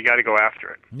got to go after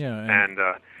it. Yeah.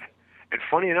 And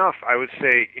funny enough, I would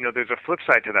say, there's a flip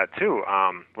side to that too.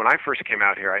 When I first came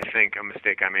out here, I think a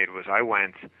mistake I made was I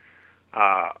went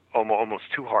almost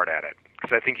too hard at it,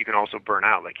 because I think you can also burn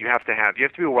out. Like you have to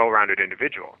be a well-rounded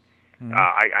individual. Mm-hmm.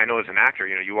 I know as an actor,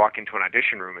 you walk into an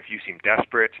audition room, if you seem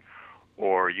desperate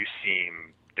or you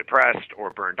seem depressed or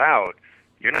burned out,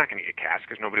 you're not going to get cast,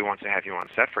 because nobody wants to have you on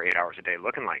set for 8 hours a day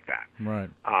looking like that. Right.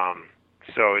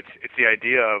 So it's the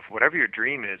idea of whatever your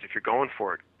dream is, if you're going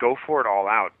for it, go for it all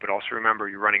out. But also remember,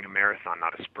 you're running a marathon,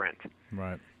 not a sprint.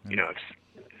 Right.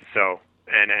 So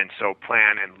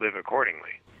plan and live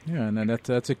accordingly. Yeah, and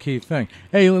that's a key thing.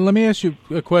 Hey, let me ask you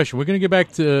a question. We're going to get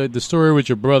back to the story with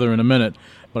your brother in a minute,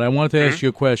 but I wanted to ask you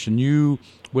a question. You,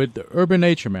 with Urban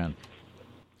Nature Man,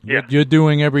 you're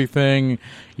doing everything,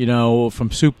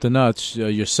 from soup to nuts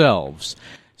yourselves.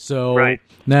 So right.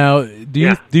 Now,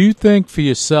 do you think for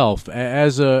yourself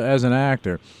as an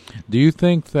actor, do you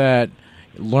think that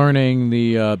learning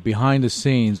the behind the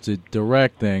scenes, the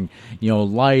directing,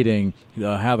 lighting,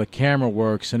 how the camera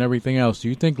works and everything else, do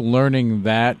you think learning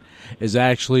that is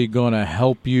actually going to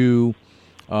help you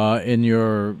in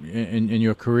your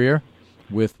career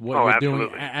with what you're absolutely.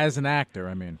 doing as an actor?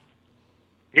 I mean.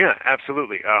 Yeah,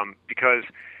 absolutely. Because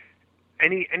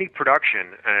any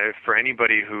production, for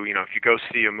anybody who, if you go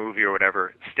see a movie or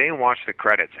whatever, stay and watch the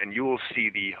credits, and you will see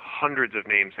the hundreds of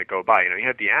names that go by. You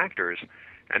have the actors,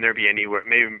 and there'd be anywhere,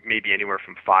 maybe anywhere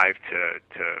from 5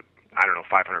 to I don't know,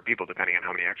 500 people, depending on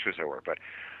how many extras there were. But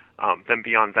then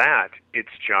beyond that, it's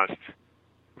just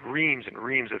reams and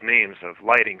reams of names of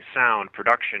lighting, sound,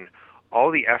 production, all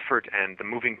the effort and the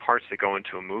moving parts that go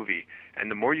into a movie.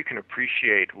 And the more you can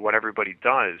appreciate what everybody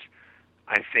does,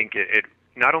 I think it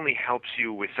not only helps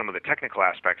you with some of the technical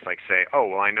aspects, like say, oh,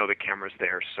 well, I know the camera's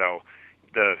there, so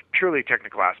the purely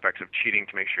technical aspects of cheating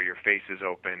to make sure your face is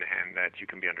open and that you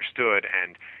can be understood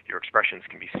and your expressions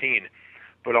can be seen.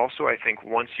 But also, I think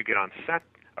once you get on set,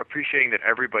 appreciating that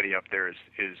everybody up there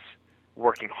is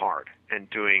working hard and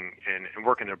doing and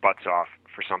working their butts off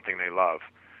for something they love,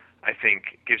 I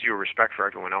think gives you a respect for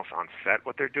everyone else on set,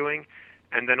 what they're doing,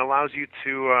 and then allows you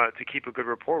to keep a good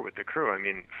rapport with the crew. I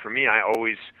mean, for me, I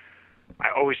always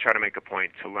try to make a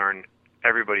point to learn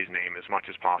everybody's name as much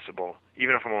as possible,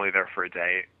 even if I'm only there for a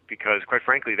day, because quite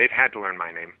frankly, they've had to learn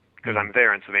my name because I'm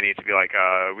there, and so they need to be like,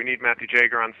 we need Matthew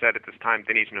Jaeger on set at this time.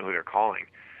 They need to know who they're calling.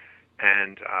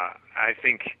 And I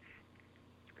think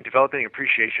developing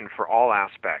appreciation for all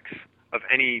aspects of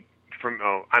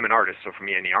I'm an artist, so for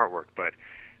me, any artwork, but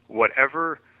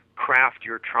whatever craft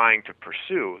you're trying to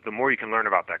pursue, the more you can learn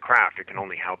about that craft, it can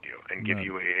only help you and give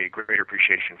you a greater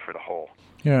appreciation for the whole.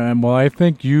 Yeah, and well, I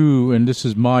think you, and this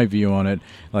is my view on it,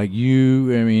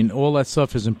 all that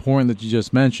stuff is important that you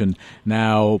just mentioned.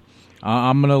 Now,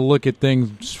 I'm going to look at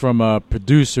things from a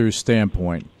producer's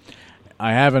standpoint.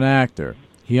 I have an actor.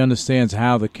 He understands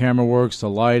how the camera works, the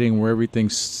lighting, where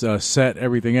everything's set,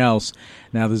 everything else.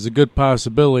 Now, there's a good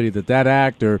possibility that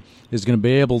actor is going to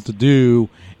be able to do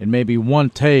in maybe one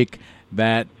take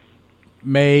that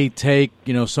may take,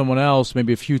 someone else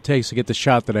maybe a few takes to get the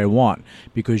shot that I want,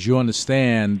 because you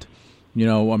understand,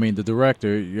 the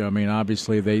director,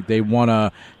 obviously they want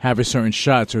to have a certain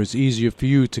shot, so it's easier for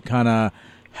you to kind of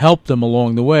help them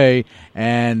along the way,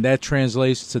 and that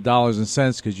translates to dollars and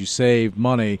cents because you save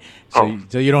money, so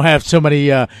you don't have so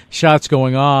many shots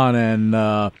going on. And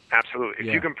absolutely,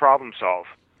 if you can problem solve,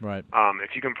 right?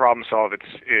 If you can problem solve,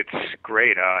 it's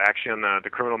great. Actually, on the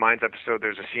Criminal Minds episode,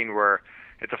 there's a scene where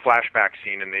it's a flashback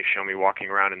scene, and they show me walking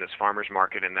around in this farmer's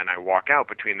market, and then I walk out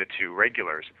between the two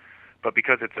regulars. But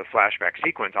because it's a flashback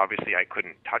sequence, obviously I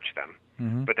couldn't touch them.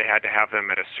 Mm-hmm. But they had to have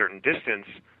them at a certain distance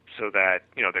so that,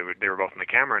 they were both in the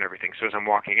camera and everything. So as I'm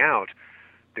walking out,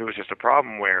 there was just a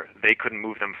problem where they couldn't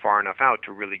move them far enough out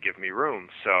to really give me room.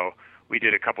 So we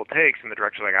did a couple takes, and the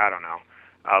director's like, I don't know.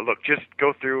 Look, just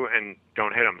go through and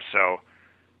don't hit them. So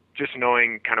just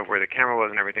knowing kind of where the camera was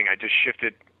and everything, I just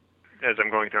shifted. As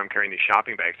I'm going through, I'm carrying these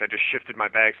shopping bags. I just shifted my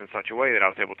bags in such a way that I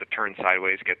was able to turn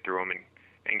sideways, get through them,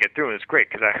 and get through. And it's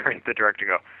great because I heard the director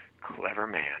go, clever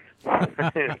man.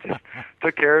 And just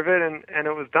took care of it, and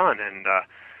it was done.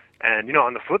 And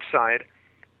on the flip side,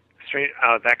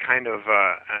 that kind of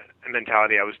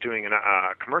mentality, I was doing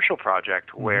a commercial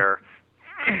project where,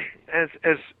 as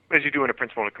you do in a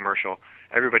principal in a commercial,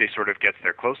 everybody sort of gets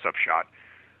their close-up shot.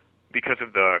 Because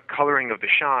of the coloring of the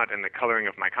shot and the coloring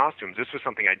of my costumes, this was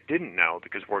something I didn't know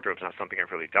because wardrobe's not something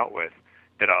I've really dealt with.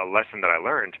 That a lesson that I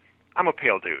learned. I'm a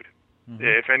pale dude. Mm-hmm.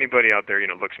 If anybody out there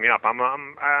looks me up, I'm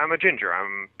a ginger.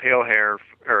 I'm pale hair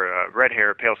or red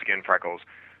hair, pale skin, freckles,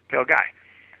 pale guy.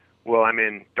 Well, I'm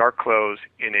in dark clothes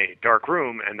in a dark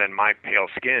room, and then my pale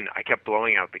skin, I kept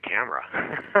blowing out the camera,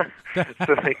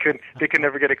 so they could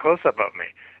never get a close up of me.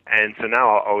 And so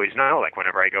now I'll always know, like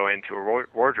whenever I go into a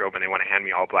wardrobe and they want to hand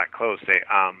me all black clothes, say,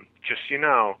 just so you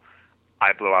know,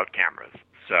 I blow out cameras,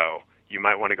 so you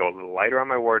might want to go a little lighter on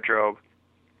my wardrobe.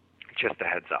 Just a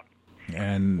heads up.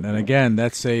 And again,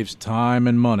 that saves time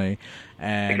and money,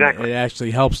 and exactly. It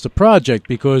actually helps the project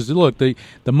because look, the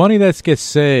money that gets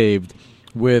saved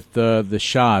with the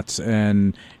shots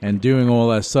and doing all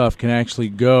that stuff can actually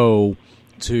go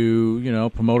to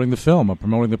promoting the film or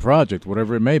promoting the project,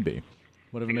 whatever it may be.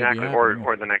 Exactly,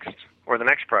 or the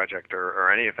next project or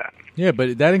any of that. Yeah,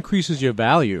 but that increases your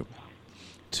value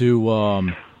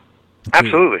to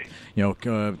absolutely.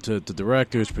 To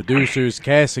directors, producers,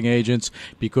 casting agents,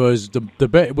 because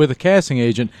with a casting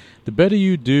agent, the better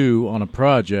you do on a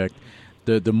project,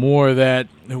 the more that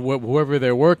whoever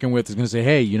they're working with is going to say,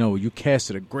 hey, you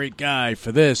casted a great guy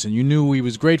for this, and you knew he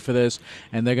was great for this,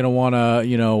 and they're going to want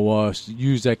to,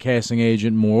 use that casting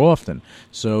agent more often.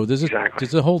 So there's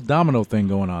a whole domino thing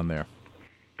going on there.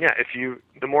 Yeah,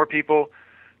 the more people,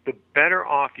 the better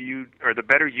off you, or the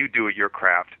better you do at your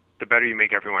craft, the better you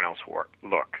make everyone else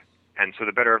look. And so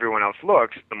the better everyone else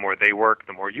looks, the more they work,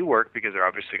 the more you work, because they're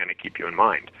obviously going to keep you in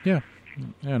mind. Yeah.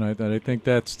 And I think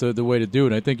that's the way to do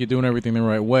it. I think you're doing everything the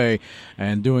right way,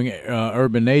 and doing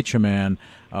Urban Nature Man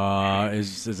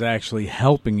is actually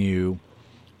helping you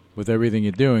with everything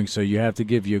you're doing. So you have to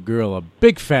give your girl a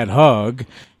big fat hug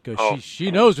because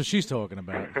she knows what she's talking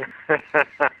about.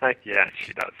 Yeah,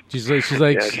 she does.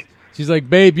 She's like,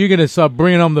 babe, you're gonna start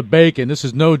bringing home the bacon. This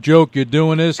is no joke. You're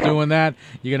doing this, doing that.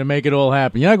 You're gonna make it all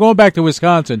happen. You're not going back to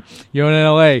Wisconsin. You're in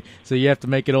L.A., so you have to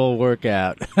make it all work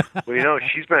out. Well,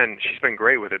 she's been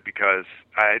great with it because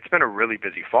it's been a really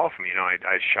busy fall for me.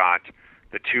 I shot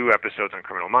the 2 episodes on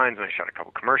Criminal Minds, and I shot a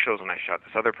couple commercials, and I shot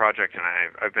this other project, and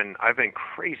I've been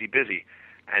crazy busy.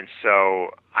 And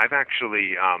so I've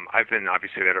actually I've been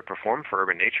obviously there to perform for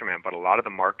Urban Nature Man, but a lot of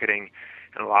the marketing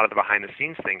and a lot of the behind the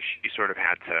scenes things she sort of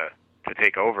had to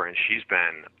take over, and she's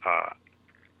been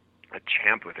a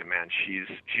champ with it, man. She's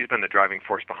been the driving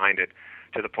force behind it,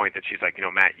 to the point that she's like,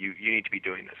 Matt, you need to be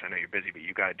doing this. I know you're busy, but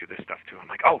you got to do this stuff too. I'm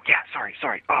like, oh yeah,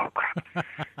 sorry. Oh crap,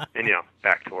 and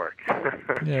back to work.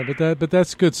 Yeah, but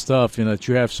that's good stuff. That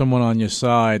you have someone on your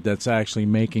side that's actually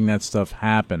making that stuff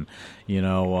happen.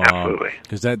 Absolutely,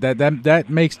 because that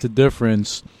makes the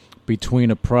difference between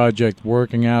a project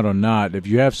working out or not. If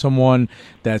you have someone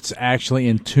that's actually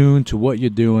in tune to what you're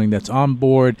doing, that's on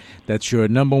board, that's your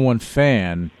number one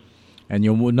fan and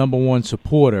your number one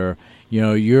supporter,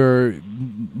 you're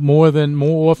more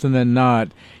often than not,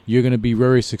 you're going to be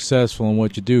very successful in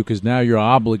what you do, because now you're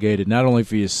obligated not only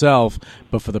for yourself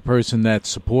but for the person that's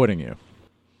supporting you.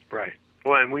 Right.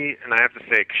 Well, and I have to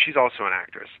say, 'cause she's also an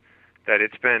actress, that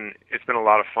it's been a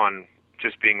lot of fun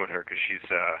just being with her, because she's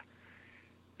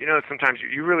sometimes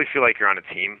you really feel like you're on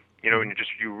a team, and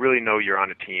you really know you're on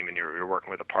a team and you're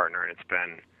working with a partner, and it's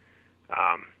been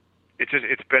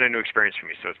a new experience for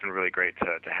me, so it's been really great to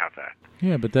have that.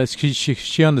 Yeah, but that's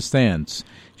she understands.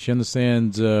 She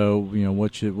understands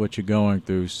what you're going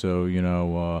through.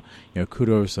 So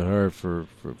kudos to her for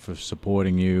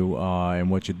supporting you and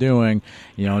what you're doing.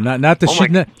 Not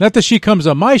that she comes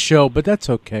on my show, but that's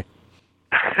okay.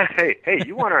 Hey,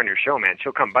 you want her on your show, man?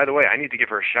 She'll come. By the way, I need to give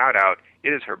her a shout out.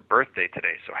 It is her birthday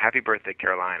today, so happy birthday,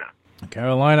 Carolina.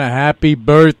 Carolina, happy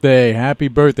birthday. Happy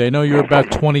birthday. I know you're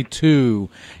about 22,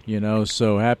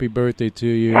 so happy birthday to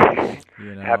you.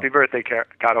 Happy birthday,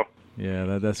 Caro.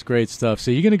 Yeah, that's great stuff.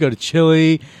 So you're going to go to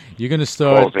Chile. You're going to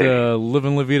start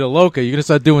living La Vida Loca. You're going to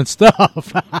start doing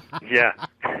stuff. Yeah.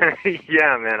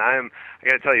 Yeah, man. I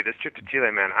got to tell you, this trip to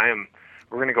Chile, man,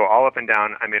 we're going to go all up and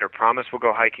down. I made her promise we'll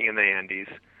go hiking in the Andes.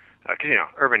 Because,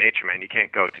 Urban Nature Man, you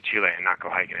can't go to Chile and not go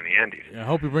hiking in the Andes. Yeah, I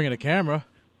hope you're bringing a camera.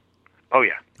 Oh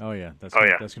yeah. That's going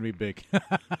to be big.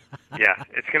 Yeah,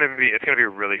 it's going to be a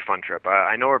really fun trip.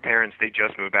 I know her parents, they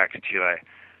just moved back to Chile,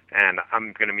 and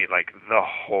I'm going to meet like the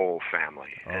whole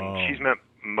family. And she's met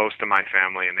most of my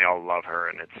family, and they all love her,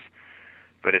 and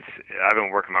I've been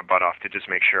working my butt off to just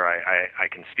make sure I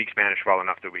can speak Spanish well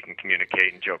enough that we can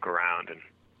communicate and joke around and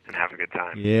have a good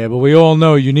time. Yeah, but we all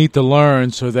know you need to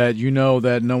learn so that you know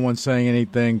that no one's saying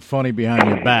anything funny behind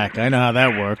your back. I know how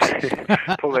that works.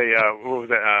 Well, what was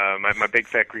it? My big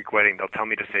fat Greek wedding. They'll tell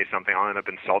me to say something. I'll end up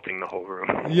insulting the whole room.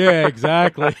 Yeah,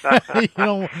 exactly. you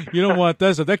don't want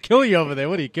that. So they'll kill you over there.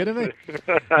 What, are you kidding me?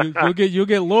 You'll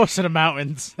get lost in the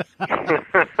mountains.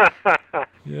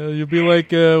 Yeah, you'll be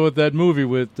like with that movie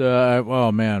with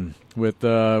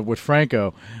with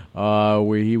Franco,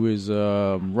 where he was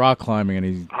rock climbing and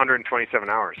he's 127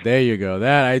 hours. There you go.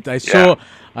 That I saw. Yeah.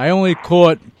 I only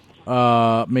caught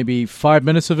maybe 5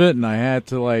 minutes of it, and I had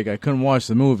to I couldn't watch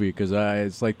the movie because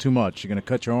it's like too much. You're gonna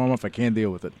cut your arm off. I can't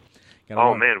deal with it. Man,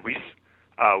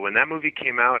 when that movie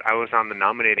came out, I was on the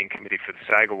nominating committee for the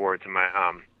SAG Awards, and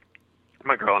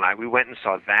my girl and we went and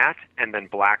saw that, and then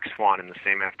Black Swan in the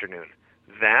same afternoon.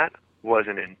 That was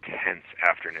an intense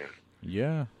afternoon.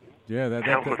 Yeah. We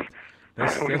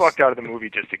walked out of the movie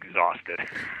just exhausted.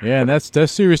 Yeah, and that's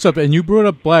serious stuff. And you brought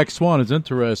up Black Swan. It's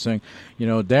interesting.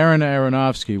 Darren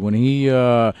Aronofsky, when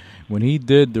he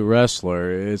did The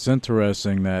Wrestler, it's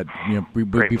interesting that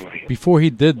before he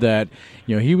did that,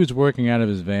 he was working out of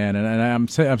his van, and I'm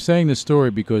saying this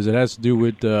story because it has to do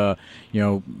with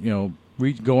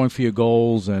going for your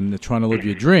goals and trying to live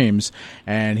your dreams,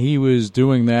 and he was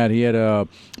doing that. He had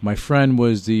my friend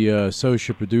was the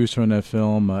associate producer on that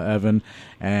film, Evan,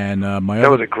 and that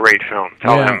was a great film.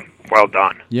 Tell him, well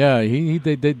done. Yeah,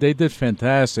 they did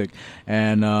fantastic,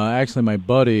 and actually, my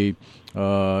buddy.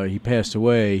 He passed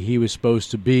away. He was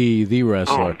supposed to be the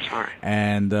wrestler. I'm sorry.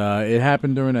 And it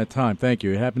happened during that time. Thank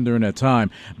you. It happened during that time,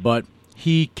 but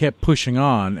he kept pushing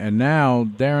on, and now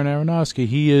Darren Aronofsky,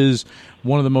 he is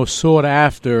one of the most sought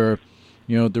after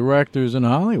directors in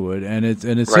Hollywood, and it's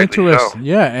Rightly interesting. so.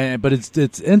 Yeah, but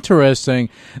it's interesting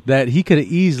that he could have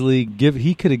easily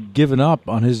given up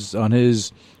on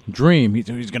his dream.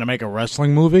 He's going to make a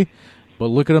wrestling movie, but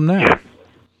look at him now.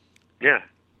 Yeah,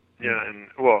 and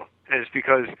it's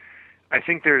because I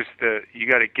think there's you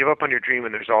got to give up on your dream,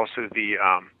 and there's also the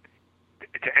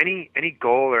to any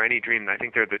goal or any dream. I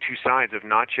think they're the two sides of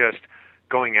not just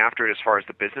going after it as far as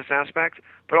the business aspect,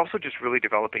 but also just really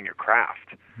developing your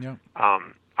craft. Yeah.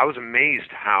 I was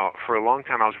amazed how for a long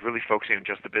time I was really focusing on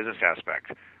just the business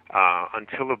aspect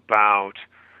until about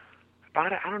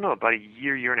a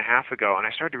year and a half ago, and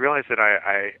I started to realize that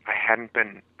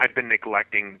I'd been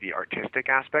neglecting the artistic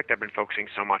aspect. I've been focusing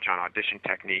so much on audition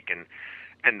technique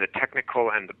and the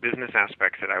technical and the business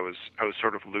aspects that I was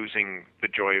sort of losing the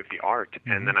joy of the art.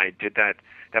 Mm-hmm. And then I did that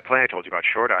play I told you about,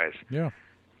 Short Eyes. Yeah.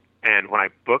 And when I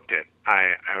booked it,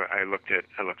 I looked at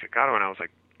Gato and I was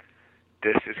like,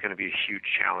 this is going to be a huge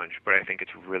challenge, but I think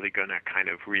it's really going to kind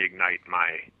of reignite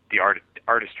the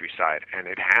artistry side, and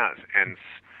it has. And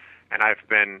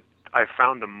I've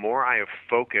found the more I have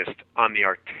focused on the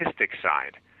artistic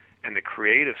side and the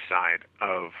creative side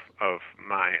of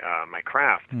my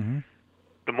craft, mm-hmm.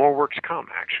 the more works come,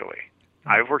 actually.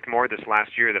 Mm-hmm. I've worked more this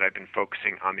last year that I've been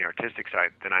focusing on the artistic side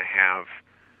than I have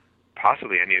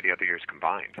possibly any of the other years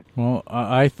combined. Well,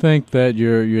 I think that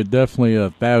you're definitely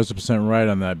 1,000% right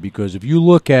on that, because if you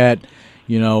look at,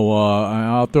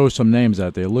 I'll throw some names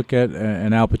out there. Look at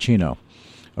an Al Pacino.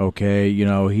 Okay,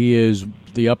 he is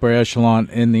the upper echelon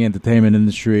in the entertainment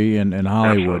industry in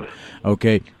Hollywood. Absolutely.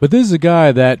 Okay, but this is a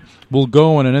guy that will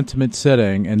go in an intimate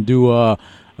setting and do a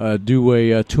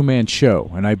two-man show,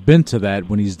 and I've been to that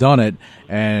when he's done it,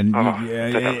 and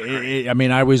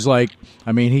I was like,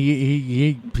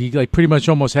 he like pretty much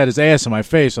almost had his ass in my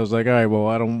face. I was like, all right, well,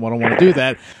 I don't want to do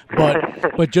that,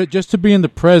 but just to be in the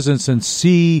presence and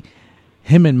see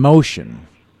him in motion,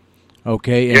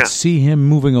 okay, and see him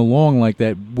moving along like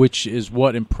that, which is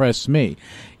what impressed me.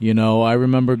 I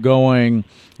remember going,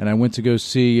 and I went to go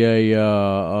see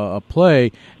a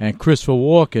play, and Christopher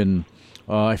Walken.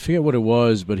 I forget what it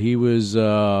was, but he was,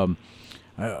 I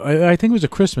think it was a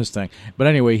Christmas thing. But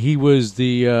anyway, he was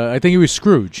I think he was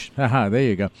Scrooge. Aha, there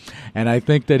you go. And I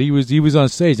think that he was on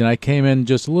stage, and I came in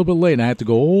just a little bit late, and I had to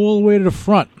go all the way to the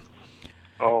front.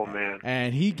 Oh, man.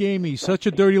 And he gave me such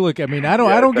a dirty look. I mean, I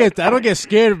don't get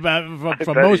scared from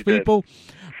most people.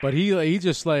 But he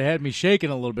just like had me shaking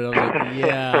a little bit. I was like,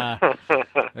 yeah.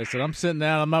 I said, I'm sitting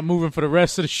down. I'm not moving for the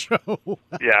rest of the show.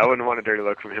 Yeah, I wouldn't want a dirty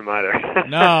look from him either.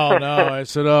 No. I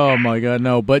said, oh, my God,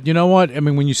 no. But you know what? I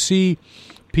mean, when you see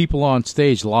people on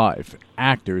stage live,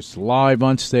 actors live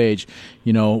on stage,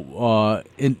 because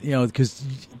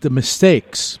the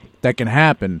mistakes that can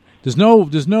happen, there's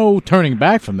no turning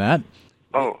back from that.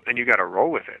 Oh, and you got to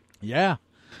roll with it. Yeah.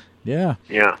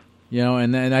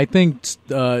 And I think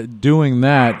doing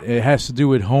that, it has to do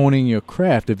with honing your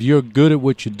craft. If you're good at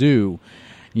what you do,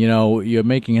 you're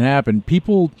making it happen.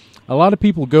 A lot of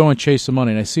people go and chase the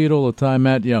money, and I see it all the time,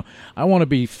 Matt. I want to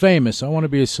be famous. I want to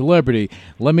be a celebrity.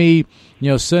 Let me,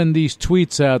 send these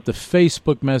tweets out, the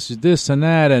Facebook message, this and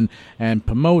that, and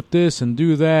promote this and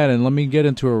do that, and let me get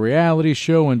into a reality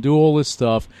show and do all this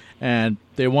stuff. And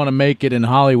they want to make it in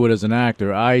Hollywood as an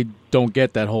actor. I don't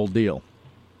get that whole deal.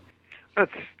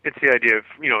 It's the idea of,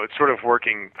 it's sort of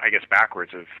working, I guess,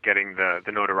 backwards of getting the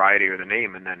notoriety or the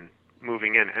name and then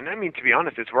moving in. And I mean, to be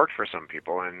honest, it's worked for some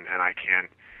people, and I can't,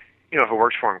 if it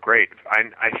works for them, great.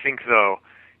 I think, though,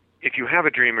 if you have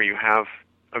a dream or you have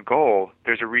a goal,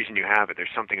 there's a reason you have it.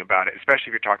 There's something about it, especially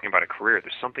if you're talking about a career.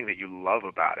 There's something that you love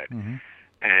about it. Mm-hmm.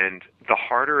 And the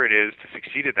harder it is to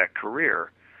succeed at that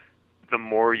career, the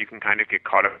more you can kind of get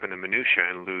caught up in the minutia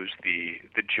and lose the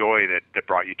joy that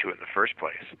brought you to it in the first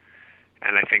place.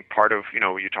 And I think part of,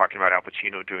 you're talking about Al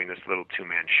Pacino doing this little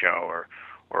two-man show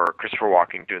or Christopher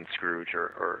Walken doing Scrooge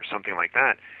or something like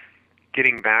that,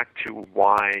 getting back to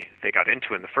why they got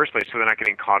into it in the first place, so they're not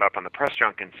getting caught up on the press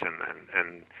junkets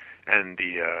and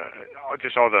the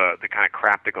just all the kind of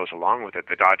crap that goes along with it,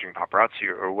 the dodging paparazzi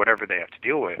or whatever they have to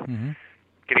deal with. Mm-hmm.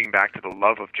 Getting back to the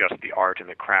love of just the art and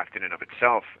the craft in and of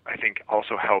itself, I think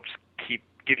also helps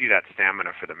give you that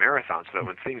stamina for the marathon, so that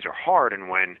when things are hard and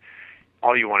when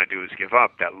all you want to do is give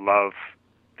up, that love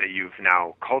that you've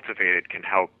now cultivated can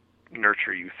help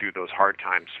nurture you through those hard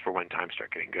times for when times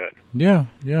start getting good. Yeah,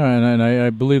 and I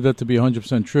believe that to be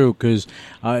 100% true, because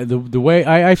the way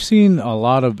I've seen a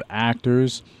lot of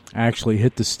actors actually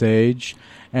hit the stage,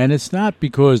 and it's not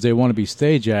because they want to be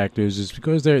stage actors, it's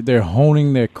because they're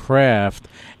honing their craft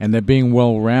and they're being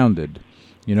well-rounded.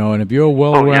 And if you're a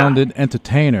well-rounded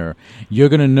entertainer, you're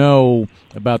going to know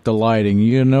about the lighting.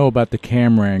 You're going to know about the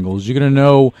camera angles. You're going to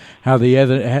know how the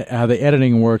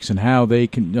editing works and how they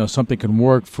can something can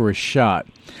work for a shot.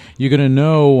 You're going to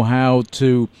know how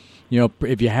to,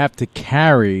 if you have to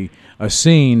carry a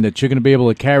scene, that you're going to be able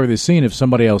to carry the scene if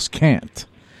somebody else can't.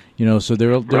 So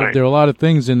there are a lot of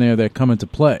things in there that come into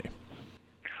play.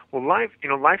 Well, live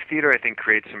theater, I think,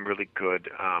 creates some really good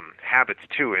habits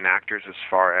too in actors, as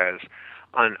far as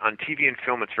on TV and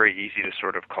film, it's very easy to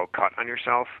sort of call cut on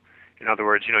yourself. In other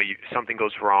words, something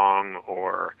goes wrong,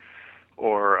 or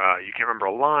you can't remember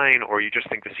a line, or you just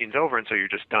think the scene's over, and so you're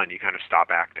just done. You kind of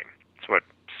stop acting. It's what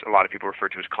a lot of people refer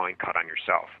to as calling cut on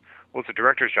yourself. Well, it's a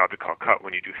director's job to call cut.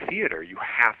 When you do theater, you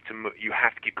have to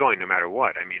keep going no matter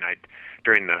what. I mean,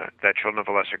 during that Children of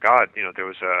a Lesser God, there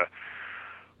was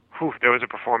a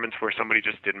performance where somebody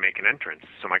just didn't make an entrance.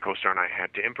 So my co-star and I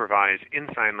had to improvise in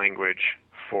sign language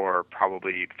for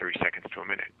probably 30 seconds to a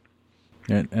minute.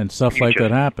 And stuff like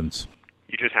that happens.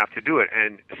 You just have to do it.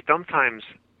 And sometimes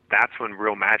that's when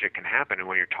real magic can happen. And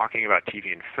when you're talking about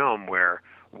TV and film, where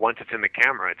once it's in the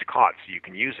camera, it's caught, so you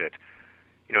can use it.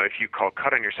 If you call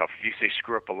cut on yourself, if you say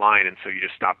screw up a line and so you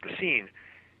just stop the scene,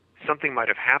 something might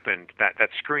have happened. That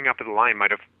screwing up of the line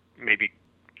might have maybe,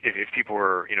 if people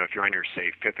were, if you're on your,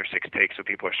 say, fifth or sixth take, so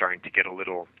people are starting to get a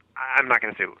little, I'm not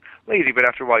going to say lazy, but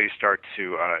after a while you start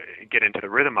to get into the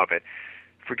rhythm of it.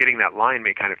 Forgetting that line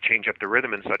may kind of change up the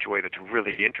rhythm in such a way that's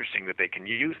really interesting, that they can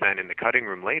use then in the cutting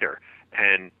room later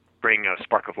and bring a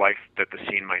spark of life that the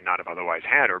scene might not have otherwise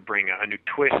had, or bring a new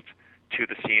twist to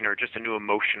the scene, or just a new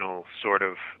emotional sort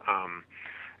of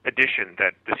addition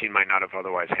that the scene might not have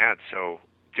otherwise had. So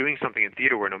doing something in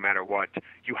theater where no matter what,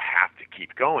 you have to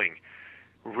keep going,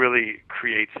 really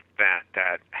creates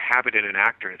that habit in an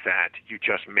actor that you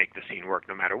just make the scene work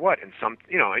no matter what. And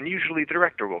and usually the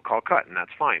director will call cut, and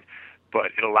that's fine. But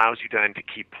it allows you then to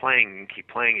keep playing and keep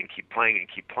playing and keep playing and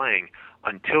keep playing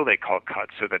until they call cut,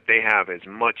 so that they have as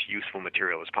much useful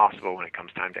material as possible when it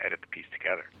comes time to edit the piece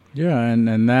together. Yeah,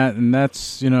 and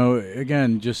that's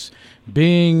again, just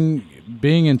being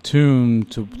in tune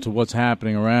to what's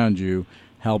happening around you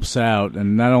helps out,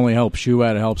 and not only helps you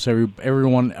out, it helps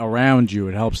everyone around you.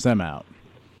 It helps them out.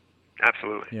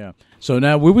 Absolutely. Yeah. So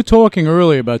now we were talking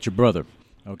earlier about your brother.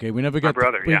 Okay, we never got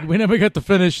we never got to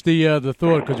finish the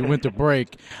thought because we went to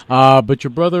break. But your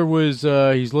brother was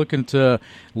he's looking to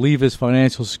leave his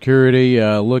financial security,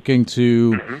 looking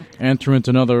to enter into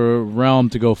another realm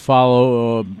to go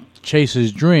follow, chase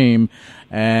his dream,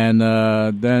 and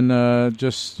then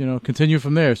just continue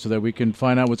from there, so that we can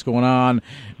find out what's going on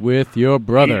with your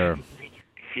brother.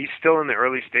 He's still in the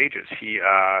early stages.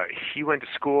 He went to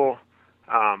school.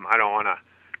 I don't want to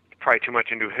pry too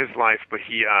much into his life, but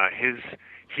he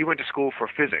went to school for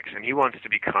physics, and he wants to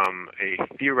become a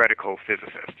theoretical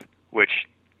physicist, which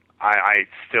I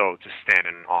still just stand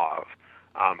in awe of.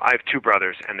 I have two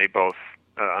brothers, and they both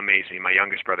amaze me. My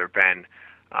youngest brother, Ben,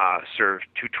 served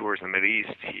 2 tours in the Middle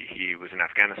East. He was in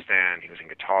Afghanistan. He was in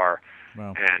Qatar.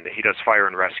 Wow. And he does fire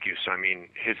and rescue. So, I mean,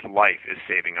 his life is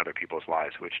saving other people's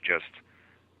lives, which just,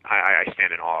 I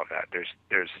stand in awe of that.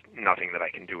 There's nothing that I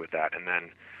can do with that. And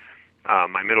then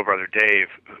my middle brother, Dave,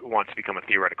 wants to become a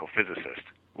theoretical physicist,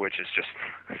 which is just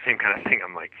the same kind of thing.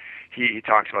 I'm like, he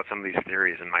talks about some of these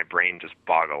theories, and my brain just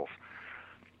boggles.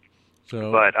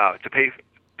 So, but to pay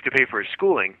for his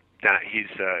schooling,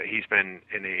 he's been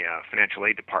in a financial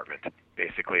aid department,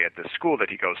 basically, at the school that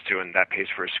he goes to, and that pays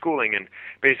for his schooling. And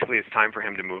basically, it's time for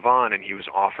him to move on, and he was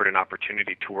offered an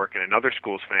opportunity to work in another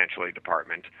school's financial aid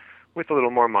department with a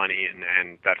little more money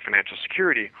and that financial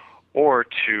security, or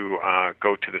to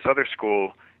go to this other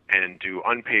school and do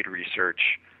unpaid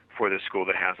research for this school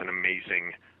that has an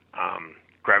amazing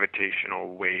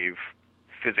gravitational wave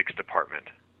physics department.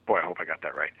 Boy, I hope I got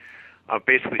that right.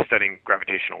 Basically studying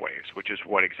gravitational waves, which is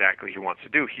what exactly he wants to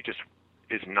do. He just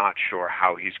is not sure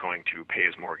how he's going to pay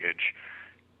his mortgage,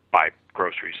 buy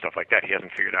groceries, stuff like that. He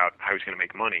hasn't figured out how he's going to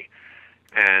make money.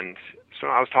 And so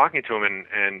I was talking to him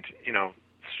and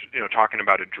talking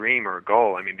about a dream or a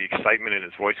goal. I mean, the excitement in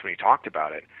his voice when he talked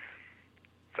about it,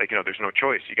 it's like, there's no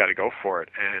choice. You got to go for it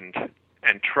and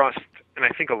trust. And I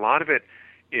think a lot of it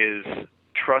is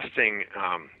trusting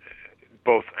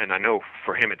both, and I know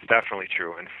for him it's definitely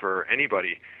true, and for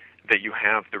anybody, that you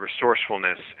have the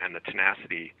resourcefulness and the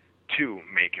tenacity to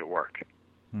make it work.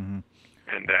 Mm-hmm.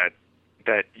 And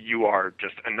that you are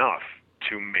just enough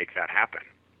to make that happen.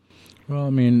 Well, I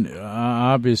mean,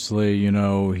 obviously,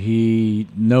 he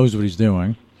knows what he's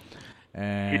doing.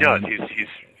 And He does.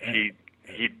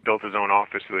 He built his own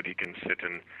office so that he can sit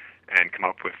and come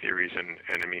up with theories, and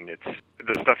I mean, it's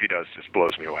the stuff he does just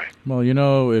blows me away. Well, you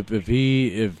know, if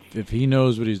he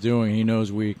knows what he's doing, he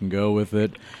knows where he can go with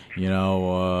it. You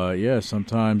know, yeah,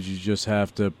 sometimes you just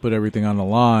have to put everything on the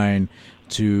line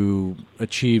to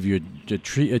achieve your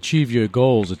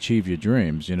goals, achieve your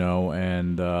dreams. You know,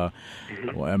 and well,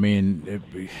 I mean,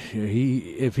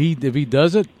 if he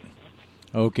does it,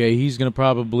 okay, he's going to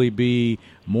probably be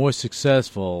more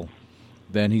successful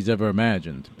than he's ever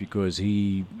imagined because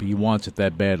he wants it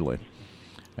that badly.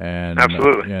 And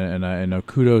absolutely, and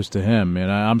kudos to him. And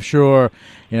I'm sure,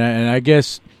 and I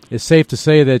guess it's safe to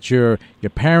say that your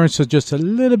parents are just a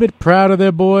little bit proud of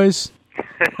their boys.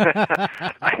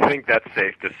 I think that's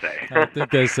safe to say. I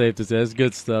think that's safe to say. That's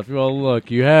good stuff. Well,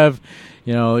 look, you have,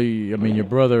 I mean, your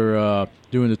brother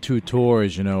doing the 2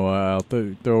 tours. You know, I'll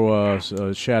throw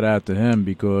a shout out to him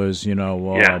because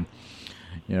yeah.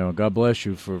 God bless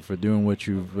you for doing what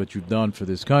you've done for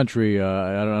this country.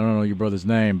 I don't know your brother's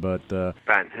name, but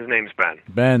Ben. His name's Ben.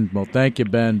 Ben. Well, thank you,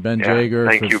 Ben. Ben Jaeger.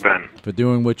 Thank you, Ben, for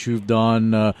doing what you've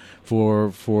done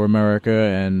for America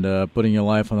and putting your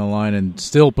life on the line and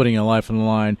still putting your life on the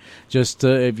line. Just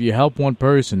if you help one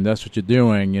person, that's what you're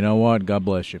doing. You know what? God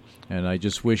bless you. And I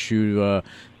just wish you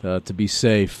to be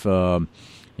safe. In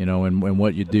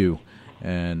what you do,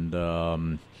 and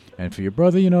for your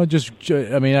brother,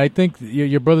 I mean, I think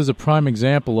your brother's a prime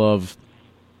example of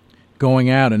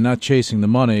going out and not chasing the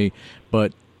money,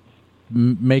 but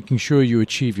making sure you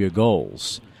achieve your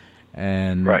goals.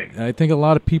 And right. I think a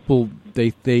lot of people,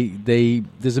 they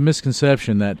there's a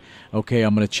misconception that, okay,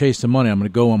 I'm going to chase the money, I'm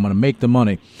going to make the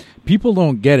money. People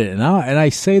don't get it. And I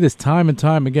say this time and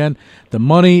time again, the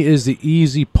money is the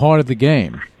easy part of the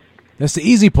game. That's the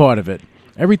easy part of it.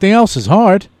 Everything else is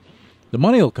hard. The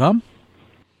money will come.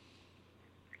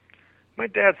 My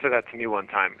dad said that to me one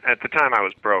time. At the time, I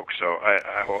was broke, so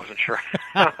I wasn't sure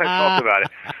how I felt about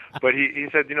it. But he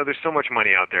said, there's so much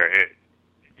money out there.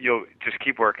 You'll just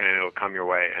keep working, and it'll come your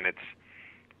way. And it's,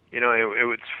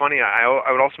 it's funny. I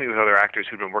would also meet with other actors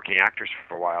who'd been working actors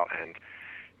for a while, and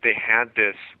they had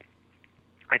this.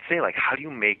 I'd say, like, how do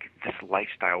you make this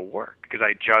lifestyle work? Because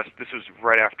this was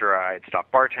right after I had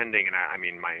stopped bartending, and I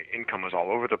mean, my income was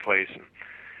all over the place. And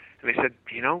they said,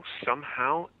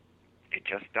 somehow it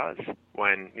just does.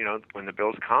 When the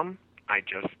bills come,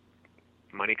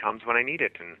 money comes when I need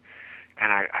it. And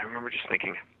I remember just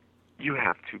thinking, you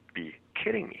have to be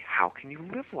kidding me. How can you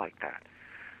live like that?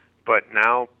 But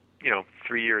now,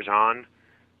 3 years on,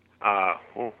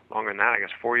 longer than that, I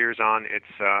guess 4 years on, it's,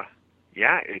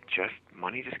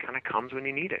 money just kind of comes when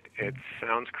you need it. It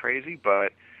sounds crazy,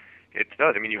 but it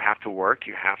does. I mean, you have to work.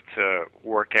 You have to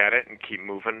work at it and keep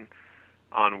moving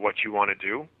on what you want to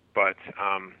do. But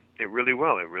it really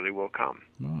will. It really will come.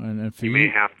 Well, and you may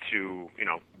have to,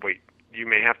 wait. You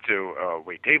may have to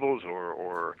wait tables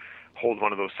or hold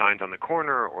one of those signs on the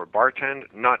corner or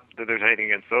bartend. Not that there's anything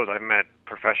against those. I've met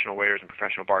professional waiters and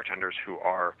professional bartenders who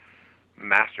are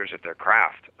masters at their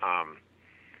craft.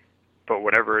 But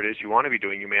whatever it is you want to be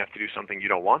doing, you may have to do something you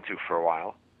don't want to for a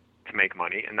while to make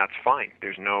money, and that's fine.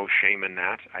 There's no shame in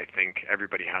that. I think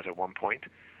everybody has at one point.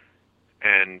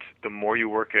 And the more you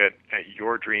work at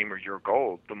your dream or your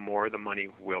goal, the more the money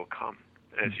will come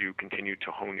as you continue to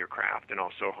hone your craft and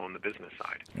also hone the business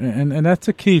side. And that's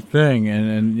a key thing,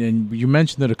 and you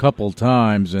mentioned it a couple of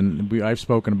times, and I've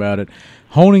spoken about it.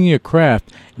 Honing your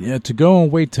craft, to go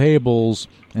and wait tables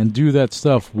and do that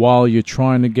stuff while you're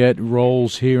trying to get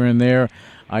roles here and there,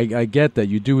 I get that.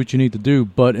 You do what you need to do,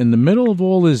 but in the middle of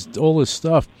all this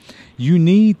stuff, you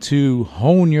need to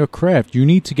hone your craft. You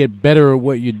need to get better at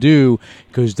what you do,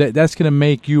 because that's going to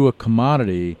make you a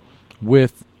commodity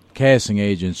with casting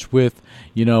agents, with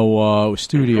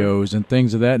studios and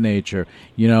things of that nature.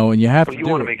 And you have to. You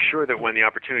want to make sure that when the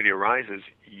opportunity arises,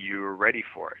 you're ready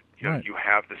for it. Right. You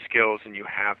have the skills and you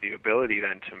have the ability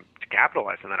then to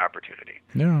capitalize on that opportunity.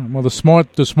 Yeah, well, the smart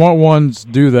ones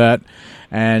do that,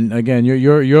 and again,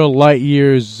 you're light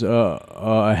years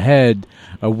ahead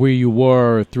of where you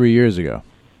were 3 years ago.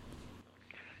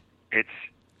 It's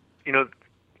no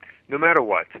matter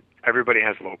what, everybody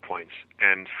has low points,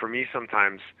 and for me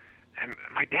sometimes, and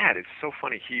my dad, it's so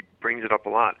funny. He brings it up a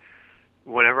lot.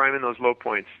 Whenever I'm in those low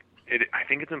points, I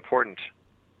think it's important.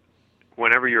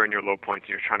 Whenever you're in your low points and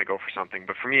you're trying to go for something,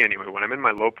 but for me anyway, when I'm in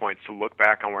my low points, to look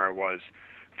back on where I was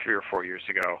 3 or 4 years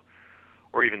ago,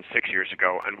 or even 6 years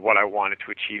ago, and what I wanted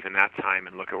to achieve in that time,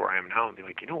 and look at where I am now, and be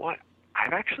like, you know what?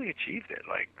 I've actually achieved it.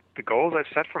 Like, the goals I've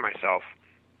set for myself,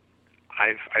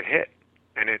 I've hit,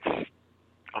 and it's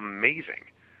amazing.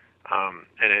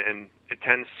 And it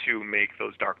tends to make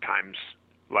those dark times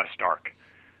less dark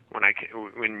when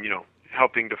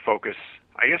helping to focus.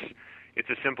 I guess it's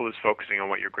as simple as focusing on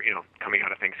what you're, coming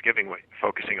out of Thanksgiving,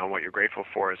 focusing on what you're grateful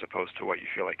for as opposed to what you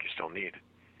feel like you still need.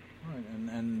 Right,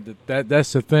 and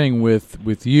that's the thing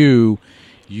with you.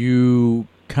 You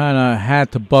kind of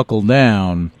had to buckle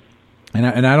down, and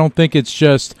I don't think it's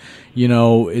just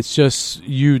it's just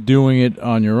you doing it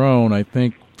on your own. I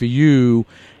think for you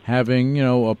having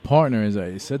a partner, as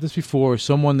I said this before,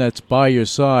 someone that's by your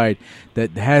side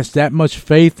that has that much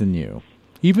faith in you.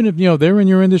 Even if they're in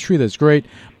your industry, that's great.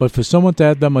 But for someone to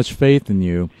have that much faith in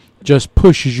you, just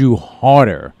pushes you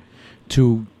harder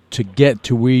to get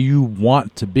to where you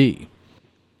want to be.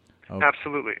 Okay.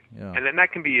 Absolutely, yeah. And then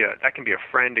that can be a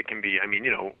friend. It can be,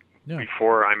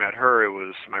 before I met her, it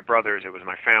was my brothers, it was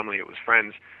my family, it was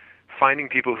friends. Finding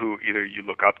people who either you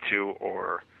look up to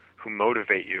or who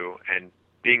motivate you, and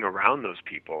being around those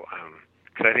people.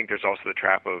 Because I think there's also the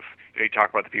trap of, you talk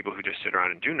about the people who just sit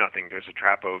around and do nothing. There's a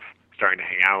trap of starting to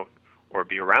hang out or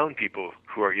be around people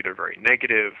who are either very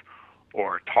negative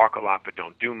or talk a lot but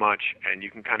don't do much, and you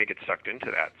can kind of get sucked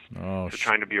into that. So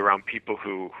trying to be around people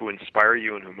who inspire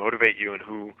you and who motivate you and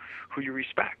who you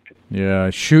respect. Yeah,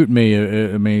 shoot me.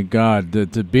 I mean, God,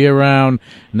 to be around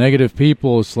negative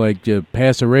people, it's like you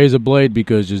pass a razor blade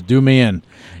because just do me in.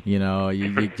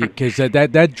 Because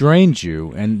that drains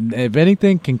you, and if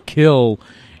anything can kill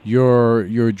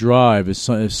your drive is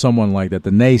someone like that, the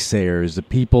naysayers, the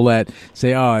people that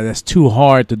say, oh, that's too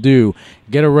hard to do,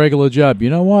 get a regular job. You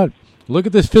know what? Look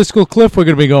at this fiscal cliff we're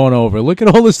going to be going over. Look at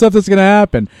all this stuff that's going to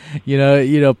happen.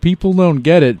 People don't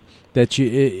get it, that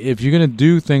if you're going to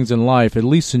do things in life, at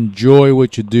least enjoy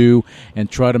what you do and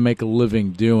try to make a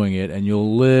living doing it, and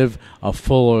you'll live a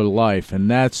fuller life. And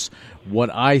that's what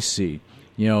I see.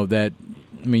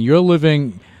 You're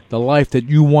living the life that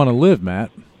you want to live,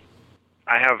 Matt.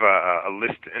 I have a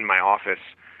list in my office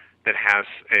that has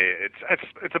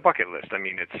it's a bucket list. I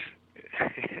mean, it's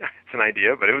it's an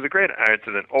idea, but it's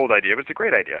an old idea, but it's a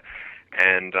great idea.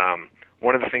 And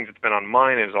one of the things that's been on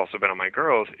mine and has also been on my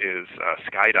girls is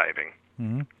skydiving.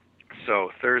 Mm-hmm.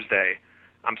 So Thursday,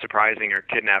 I'm surprising her,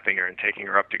 kidnapping her, and taking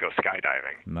her up to go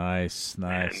skydiving. Nice.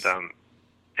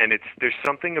 And there's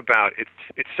something about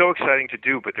it's so exciting to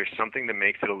do, but there's something that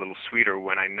makes it a little sweeter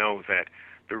when I know that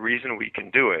the reason we can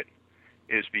do it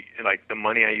is like the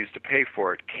money I used to pay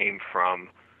for it came from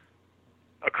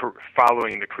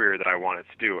following the career that I wanted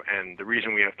to do. And the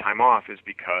reason we have time off is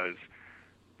because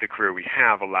the career we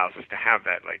have allows us to have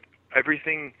that. Like,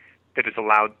 everything that is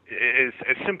allowed is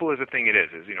as simple as a thing it is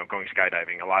going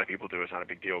skydiving. A lot of people do, it's not a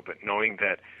big deal, but knowing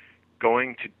that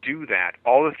going to do that,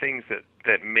 all the things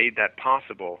that made that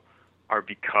possible are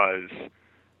because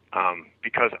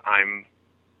I'm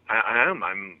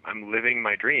living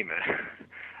my dream.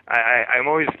 I'm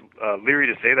always leery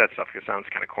to say that stuff because it sounds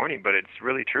kind of corny, but it's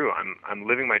really true. I'm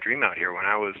living my dream out here. When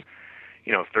I was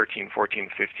 13, 14,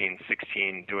 15,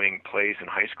 16, doing plays in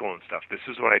high school and stuff, this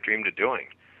is what I dreamed of doing.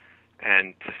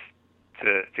 And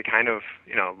to kind of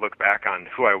look back on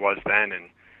who I was then and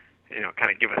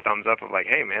kind of give a thumbs up of like,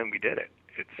 hey man, we did it.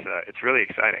 It's really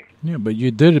exciting. Yeah, but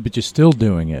you did it, but you're still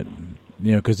doing it.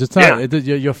 Because it's not.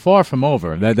 Yeah. You're far from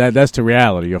over. That's the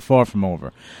reality. You're far from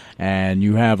over, and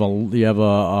you have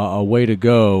a way to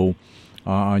go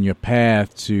on your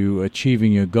path to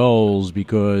achieving your goals.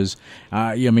 Because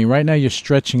right now you're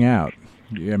stretching out.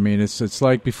 It's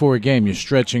like before a game. You're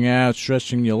stretching out,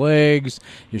 stretching your legs,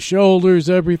 your shoulders,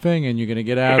 everything, and you're going to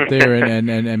get out there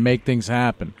and make things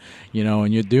happen.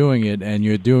 And you're doing it, and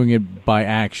you're doing it by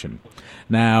action.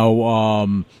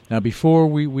 Now before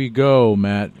we go,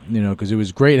 Matt, because it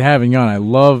was great having you on. I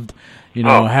loved,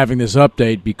 having this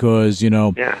update because,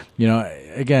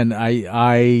 again,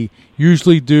 I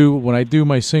usually do, when I do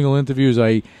my single interviews,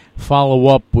 I follow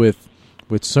up with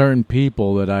certain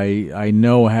people that I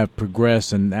know have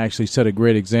progressed and actually set a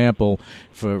great example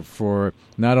for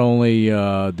not only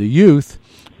the youth,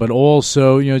 but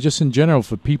also, just in general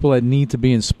for people that need to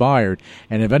be inspired.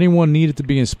 And if anyone needed to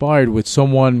be inspired with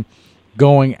someone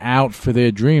going out for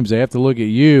their dreams, they have to look at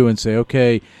you and say,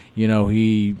 okay,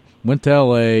 he went to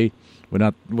L.A.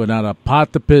 without a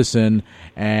pot to piss in,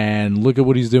 and look at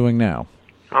what he's doing now.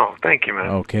 Oh, thank you, man.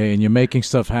 Okay, and you're making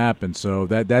stuff happen. So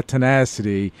that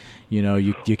tenacity,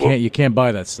 you can't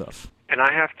buy that stuff. And I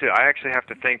actually have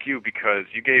to thank you because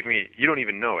you don't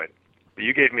even know it, but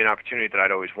you gave me an opportunity that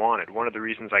I'd always wanted. One of the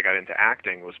reasons I got into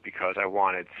acting was because I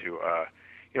wanted to,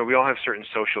 we all have certain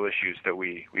social issues that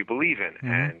we believe in,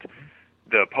 mm-hmm. and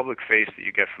the public face that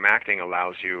you get from acting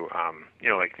allows you,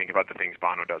 like think about the things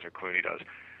Bono does or Clooney does.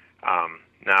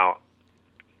 Now,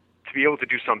 to be able to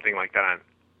do something like that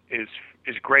is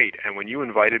great. And when you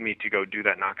invited me to go do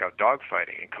that knockout dog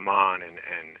fighting and come on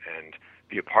and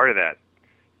be a part of that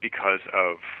because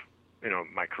of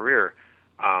my career,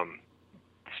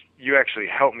 you actually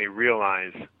helped me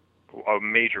realize a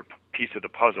major piece of the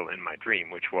puzzle in my dream,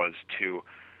 which was to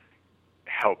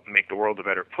help make the world a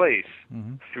better place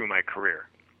through my career.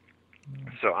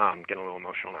 So I'm getting a little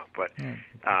emotional now, but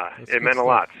it meant a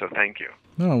lot, so thank you.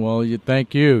 No, well,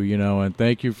 thank you, and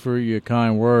thank you for your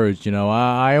kind words.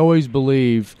 I always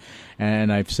believe,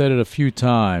 and I've said it a few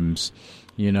times,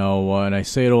 and I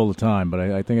say it all the time, but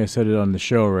I think I said it on the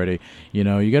show already.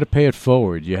 You got to pay it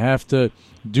forward. You have to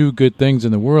do good things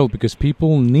in the world because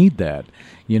people need that.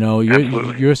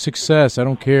 Your success. I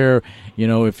don't care,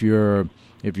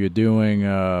 if you're doing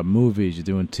movies, you're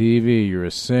doing TV, you're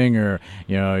a singer,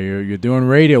 you're doing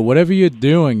radio, whatever you're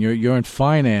doing, you're in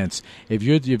finance. If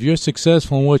you're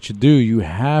successful in what you do, you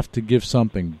have to give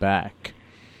something back.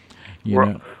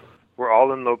 We're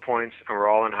all in low points and we're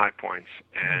all in high points.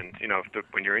 And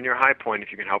when you're in your high point,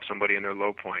 if you can help somebody in their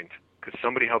low point, because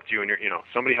somebody helped you in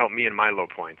somebody helped me in my low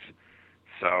points.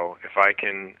 So if I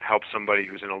can help somebody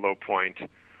who's in a low point,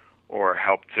 or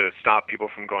help to stop people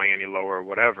from going any lower or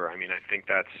whatever. I mean, I think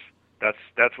that's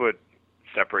what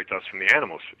separates us from the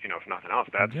animals, if nothing else.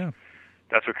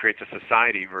 That's what creates a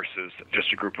society versus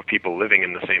just a group of people living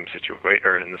in the same situation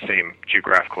or in the same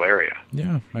geographical area.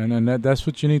 Yeah, and that's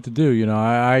what you need to do.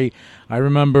 I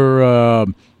remember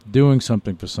doing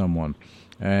something for someone,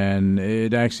 and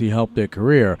it actually helped their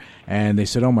career. And they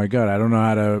said, "Oh my God, I don't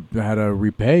know how to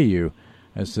repay you."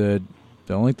 I said,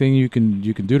 the only thing you can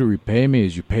do to repay me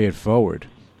is you pay it forward.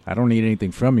 I don't need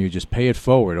anything from you. Just pay it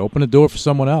forward. Open a door for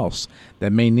someone else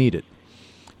that may need it.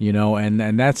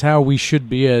 And that's how we should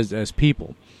be as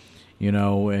people.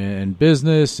 In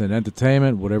business and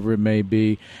entertainment, whatever it may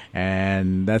be.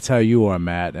 And that's how you are,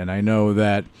 Matt. And I know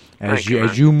that as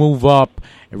you move up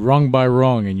rung by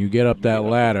rung and you get up that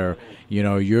ladder,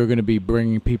 you're going to be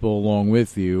bringing people along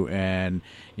with you. And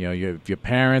your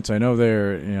parents, I know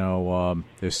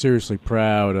they're seriously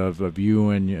proud of you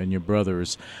and your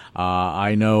brothers.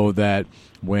 I know that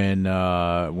when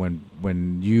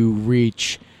you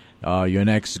reach your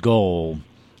next goal,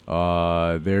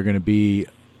 they're going to be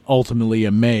ultimately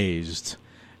amazed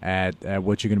at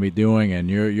what you're going to be doing, and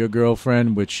your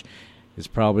girlfriend, which is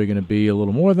probably going to be a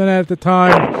little more than that at the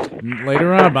time.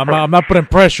 Later on, I'm not putting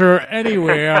pressure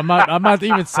anywhere. I'm not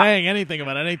even saying anything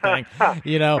about anything,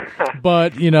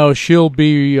 But she'll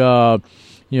be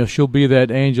she'll be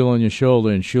that angel on your shoulder,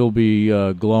 and she'll be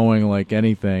glowing like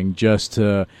anything, just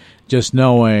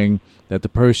knowing that the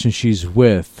person she's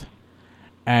with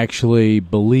actually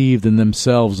believed in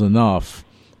themselves enough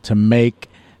to make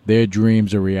their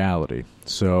dreams a reality.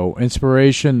 So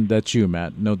inspiration, that's you,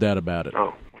 Matt. No doubt about it.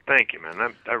 Oh. Thank you, man.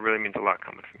 That really means a lot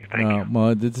coming from you. Thank you.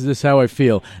 Well, this is how I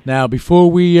feel. Now, before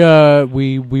we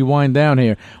wind down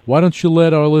here, why don't you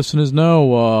let our listeners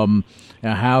know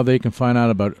how they can find out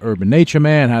about Urban Nature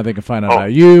Man, how they can find out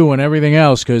about you, and everything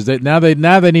else? Because now they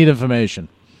need information.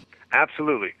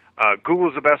 Absolutely.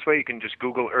 Google's the best way. You can just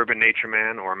Google Urban Nature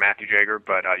Man or Matthew Jaeger,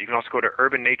 but you can also go to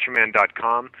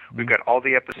urbannatureman.com. We've got all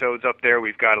the episodes up there.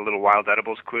 We've got a little wild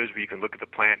edibles quiz where you can look at the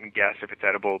plant and guess if it's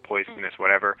edible, poisonous,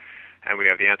 whatever. And we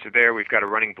have the answer there. We've got a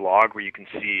running blog where you can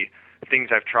see things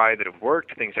I've tried that have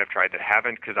worked, things I've tried that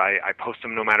haven't, because I post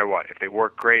them no matter what. If they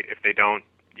work, great. If they don't,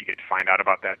 you get to find out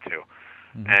about that too.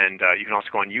 And you can also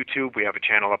go on YouTube. We have a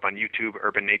channel up on YouTube,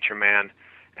 Urban Nature Man,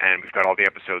 and we've got all the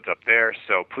episodes up there.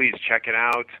 So please check it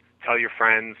out. Tell your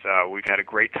friends. We've had a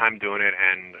great time doing it,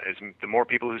 and the more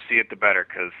people who see it, the better,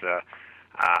 because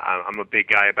I'm a big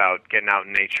guy about getting out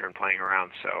in nature and playing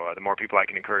around. So the more people I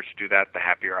can encourage to do that, the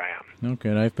happier I am. Okay,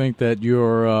 and I think that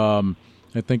your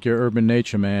Urban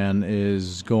Nature Man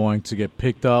is going to get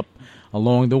picked up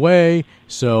along the way.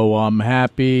 So I'm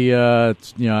happy. I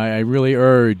really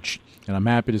urge, and I'm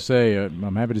happy to say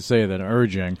that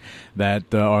urging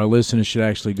that our listeners should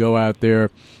actually go out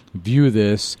there, view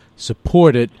this,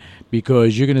 support it,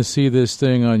 because you're going to see this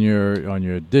thing on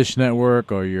your Dish Network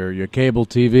or your cable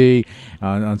TV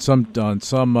on some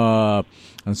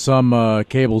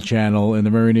cable channel in the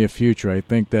very near future. I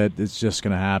think that it's just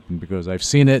going to happen because I've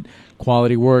seen it.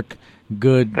 Quality work,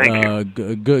 good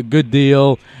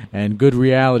deal, and good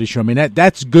reality show. I mean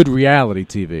that's good reality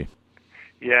TV.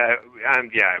 Yeah,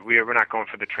 we're not going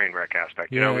for the train wreck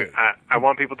aspect. I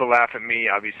want people to laugh at me.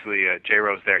 Obviously,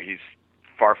 J-Ro's there. He's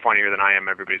far funnier than I am.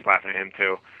 Everybody's laughing at him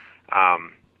too.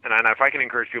 And if I can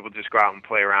encourage people to just go out and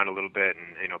play around a little bit,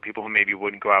 and people who maybe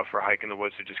wouldn't go out for a hike in the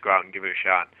woods to just go out and give it a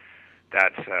shot,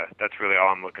 that's really all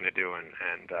I'm looking to do. And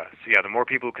so the more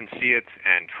people who can see it,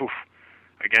 and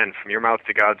again, from your mouth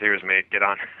to God's ears, mate, get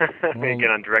on get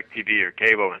on DirecTV or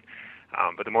cable, and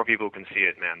But the more people who can see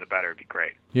it, man, the better. It'd be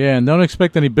great. Yeah, and don't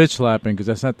expect any bitch slapping because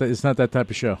it's not that type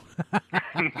of show.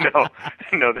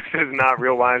 No, this is not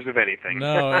Real Lives of Anything.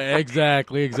 No,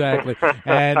 exactly.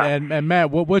 And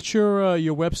Matt, what's your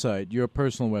website, your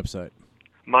personal website?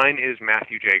 Mine is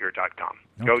MatthewJaeger.com.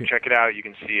 Okay. Go check it out. You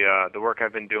can see the work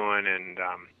I've been doing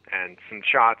and some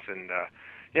shots and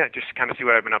just kind of see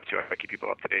what I've been up to. I keep people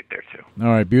up to date there too. All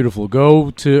right, beautiful.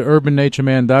 Go to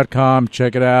UrbanNatureMan.com.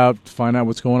 Check it out. Find out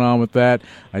what's going on with that.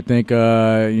 I think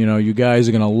you guys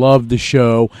are going to love the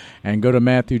show. And go to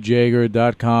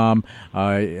MatthewJaeger.com.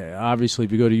 Obviously,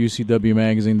 if you go to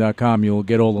UCWMagazine.com, you'll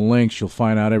get all the links. You'll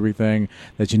find out everything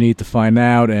that you need to find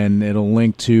out, and it'll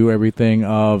link to everything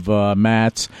of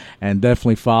Matt's. And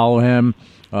definitely follow him.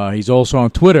 He's also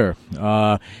on Twitter.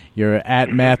 You're at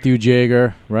Matthew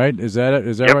Jaeger, right? Is that it?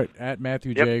 Is that right? At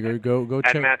Matthew Jaeger. Go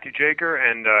check. At Matthew Jaeger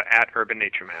and at Urban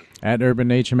Nature Man. At Urban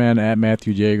Nature Man, at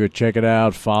Matthew Jaeger. Check it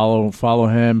out. Follow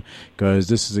him, because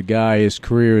this is a guy, his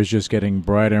career is just getting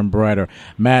brighter and brighter.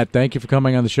 Matt, thank you for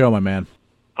coming on the show, my man.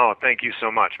 Oh, thank you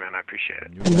so much, man. I appreciate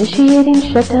it. Initiating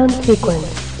shutdown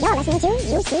sequence. You're listening to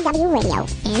UCW Radio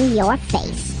in your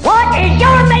face. What is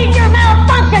your major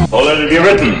malfunction? So let it be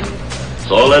written.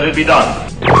 So let it be done.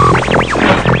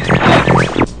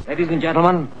 Ladies and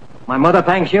gentlemen, my mother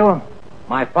thanks you,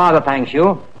 my father thanks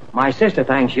you, my sister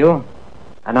thanks you,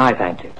 and I thank you.